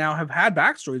 seasons now have had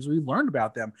backstories. We've learned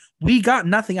about them. We got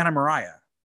nothing out of Mariah.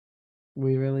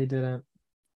 We really didn't.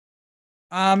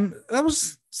 That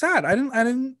was sad.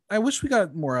 I wish we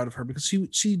got more out of her because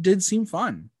she did seem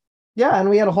fun. Yeah, and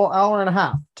we had a whole hour and a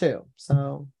half too.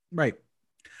 So right.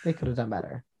 They could have done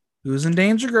better. Who's in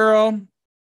danger, girl?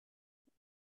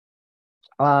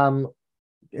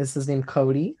 Is his name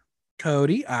Cody?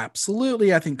 Cody,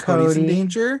 absolutely. I think Cody's in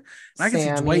danger. I can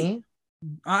see Dwight.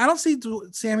 I don't see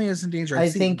Sammy as in danger. I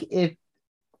think if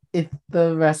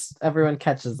the rest everyone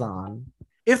catches on.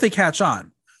 If they catch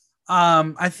on.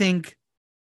 I think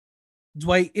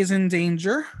Dwight is in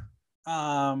danger.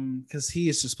 Because he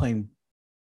is just playing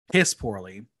piss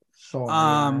poorly. Sure.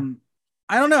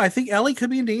 I don't know. I think Ellie could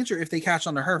be in danger if they catch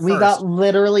on to her. We got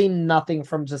literally nothing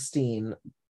from Justine,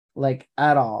 like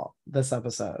at all this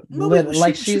episode. No,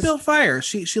 she built fire.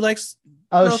 She likes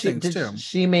too.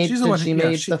 She made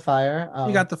the fire.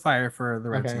 She got the fire for the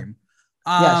red team.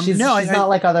 She's not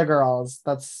like other girls.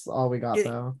 That's all we got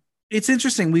though. It's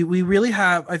interesting. We really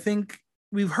have. I think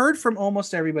we've heard from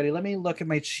almost everybody. Let me look at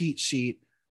my cheat sheet.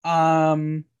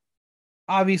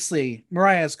 Obviously,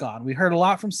 Mariah's gone. We heard a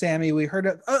lot from Sammy. We heard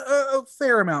a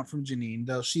fair amount from Janine,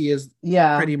 though she is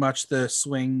pretty much the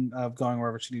swing of going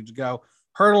wherever she needs to go.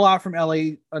 Heard a lot from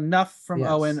Ellie, enough from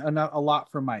Owen, a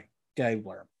lot from Mike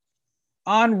Gabler.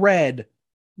 On red,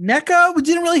 NECA, we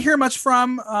didn't really hear much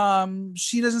from.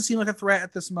 She doesn't seem like a threat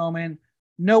at this moment.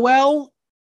 Noelle,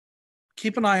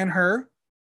 keep an eye on her.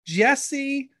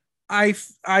 Jesse, I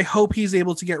hope he's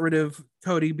able to get rid of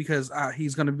Cody because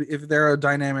he's going to be, if they're a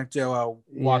dynamic duo,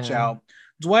 watch out.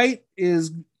 Dwight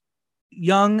is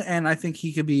young and I think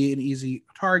he could be an easy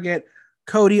target.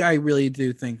 Cody, I really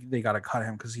do think they got to cut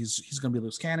him because he's going to be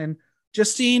loose cannon.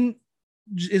 Justine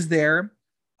is there.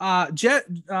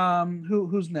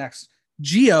 Who's next?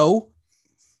 Gio.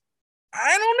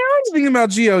 I don't know anything about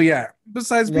Gio yet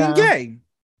besides being gay.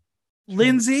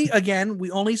 Lindsay, again,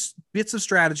 we only bits of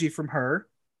strategy from her.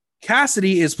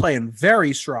 Cassidy is playing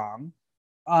very strong.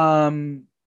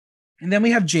 And then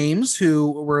we have James,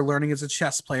 who we're learning is a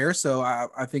chess player, so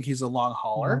I think he's a long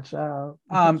hauler.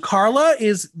 Carla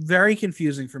is very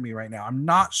confusing for me right now. I'm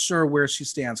not sure where she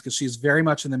stands because she's very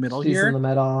much in the middle here. She's in the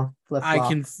middle.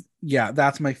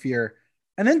 That's my fear.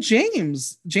 And then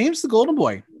James the golden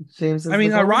boy.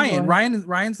 Ryan.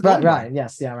 Ryan's the golden boy.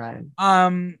 Yes, yeah, Ryan.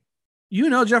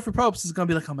 Jeffrey Probst is gonna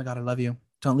be like, oh my god, I love you.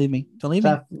 Don't leave me.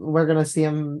 We're gonna see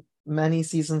him many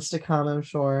seasons to come, I'm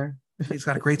sure. He's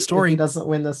got a great story. If he doesn't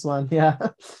win this one, yeah.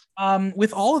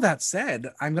 With all of that said,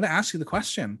 I'm going to ask you the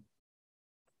question.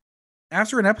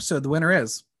 After an episode, the winner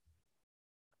is?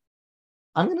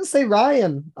 I'm going to say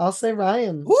Ryan. I'll say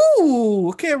Ryan. Ooh,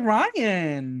 okay,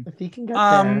 Ryan. If he can get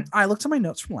there. I looked at my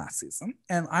notes from last season,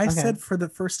 and I said for the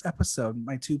first episode,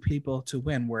 my 2 people to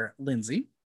win were Lindsay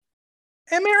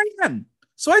and Marianne.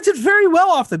 So I did very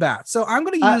well off the bat. So I'm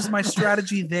going to use my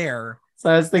strategy there. So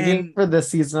I was thinking for this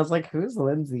season, I was like, who's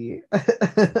Lindsay?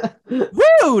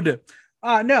 Rude!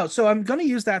 No, so I'm going to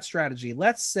use that strategy.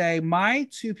 Let's say my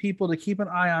 2 people to keep an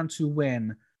eye on to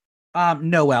win.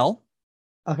 Noelle.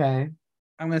 Okay.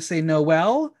 I'm going to say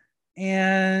Noelle.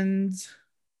 And...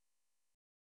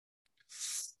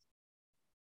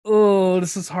 oh,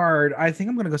 this is hard. I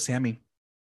think I'm going to go Sammy.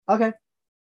 Okay.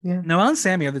 Yeah. Noelle and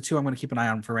Sammy are the 2 I'm going to keep an eye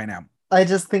on for right now. I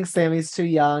just think Sammy's too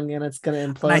young and it's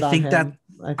going to implode on him.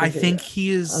 I think he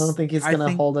is. I don't think he's going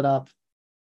to hold it up.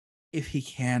 If he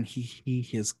can, he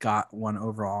has got one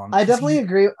overall. I definitely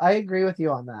agree. I agree with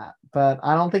you on that, but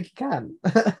I don't think he can.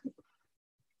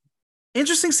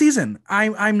 Interesting season.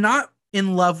 I'm not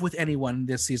in love with anyone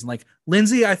this season. Like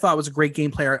Lindsay, I thought was a great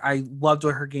game player. I loved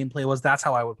what her gameplay was. That's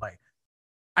how I would play.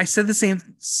 I said the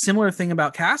similar thing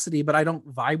about Cassidy, but I don't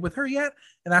vibe with her yet.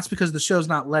 And that's because the show's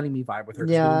not letting me vibe with her.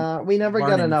 Yeah, we never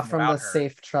got enough from the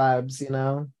safe tribes,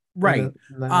 Right.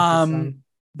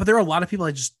 But there are a lot of people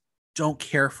I just don't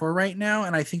care for right now.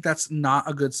 And I think that's not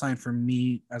a good sign for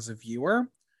me as a viewer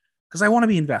because I want to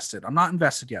be invested. I'm not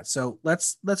invested yet. So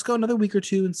let's go another week or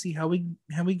 2 and see how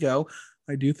we go.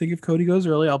 I do think if Cody goes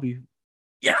early, I'll be,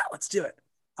 let's do it.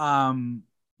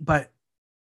 But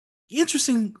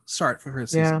interesting start for her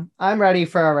season. Yeah, I'm ready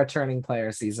for a returning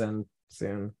player season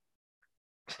soon.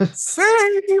 Same.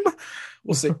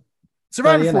 We'll see.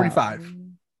 Survivor 45.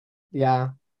 Yeah.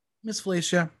 Miss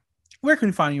Felicia, where can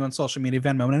we find you on social media,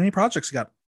 Venmo, and any projects you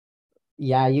got?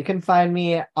 Yeah, you can find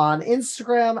me on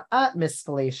Instagram at Miss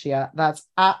Felicia. That's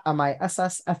at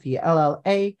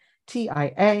MISSFELLATIA.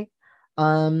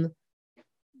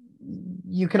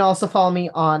 You can also follow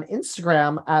me on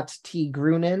Instagram at T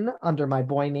Grunin under my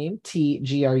boy name,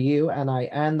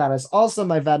 TGRUNIN. That is also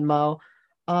my Venmo.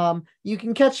 You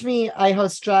can catch me. I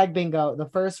host Drag Bingo the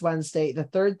first Wednesday, the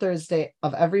third Thursday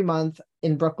of every month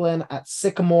in Brooklyn at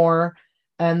Sycamore.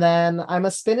 And then I'm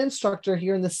a spin instructor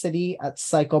here in the city at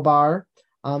Psycho Bar.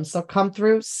 So come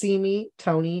through, see me,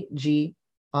 Tony G.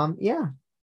 Yeah.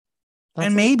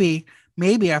 And maybe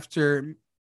after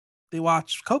they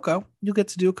watch Coco, you'll get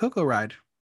to do a Coco ride.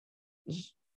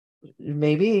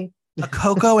 Maybe. A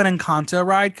Coco and Encanto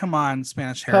ride? Come on,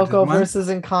 Spanish Heritage Coco Month. versus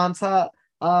Encanto.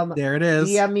 There it is.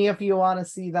 DM me if you want to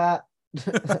see that.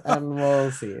 And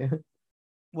we'll see.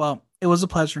 Well, it was a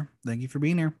pleasure. Thank you for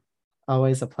being here.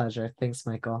 Always a pleasure. Thanks,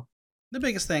 Michael. The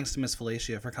biggest thanks to Miss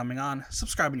Felicia for coming on.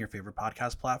 Subscribe on your favorite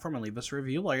podcast platform and leave us a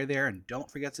review while you're there. And don't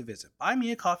forget to visit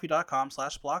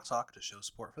buymeacoffee.com/blogtalk to show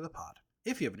support for the pod.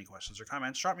 If you have any questions or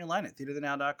comments, drop me a line at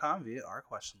theaterthenow.com via our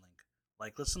question link.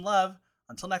 Like, listen, love.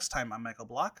 Until next time, I'm Michael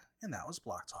Block, and that was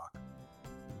Block Talk.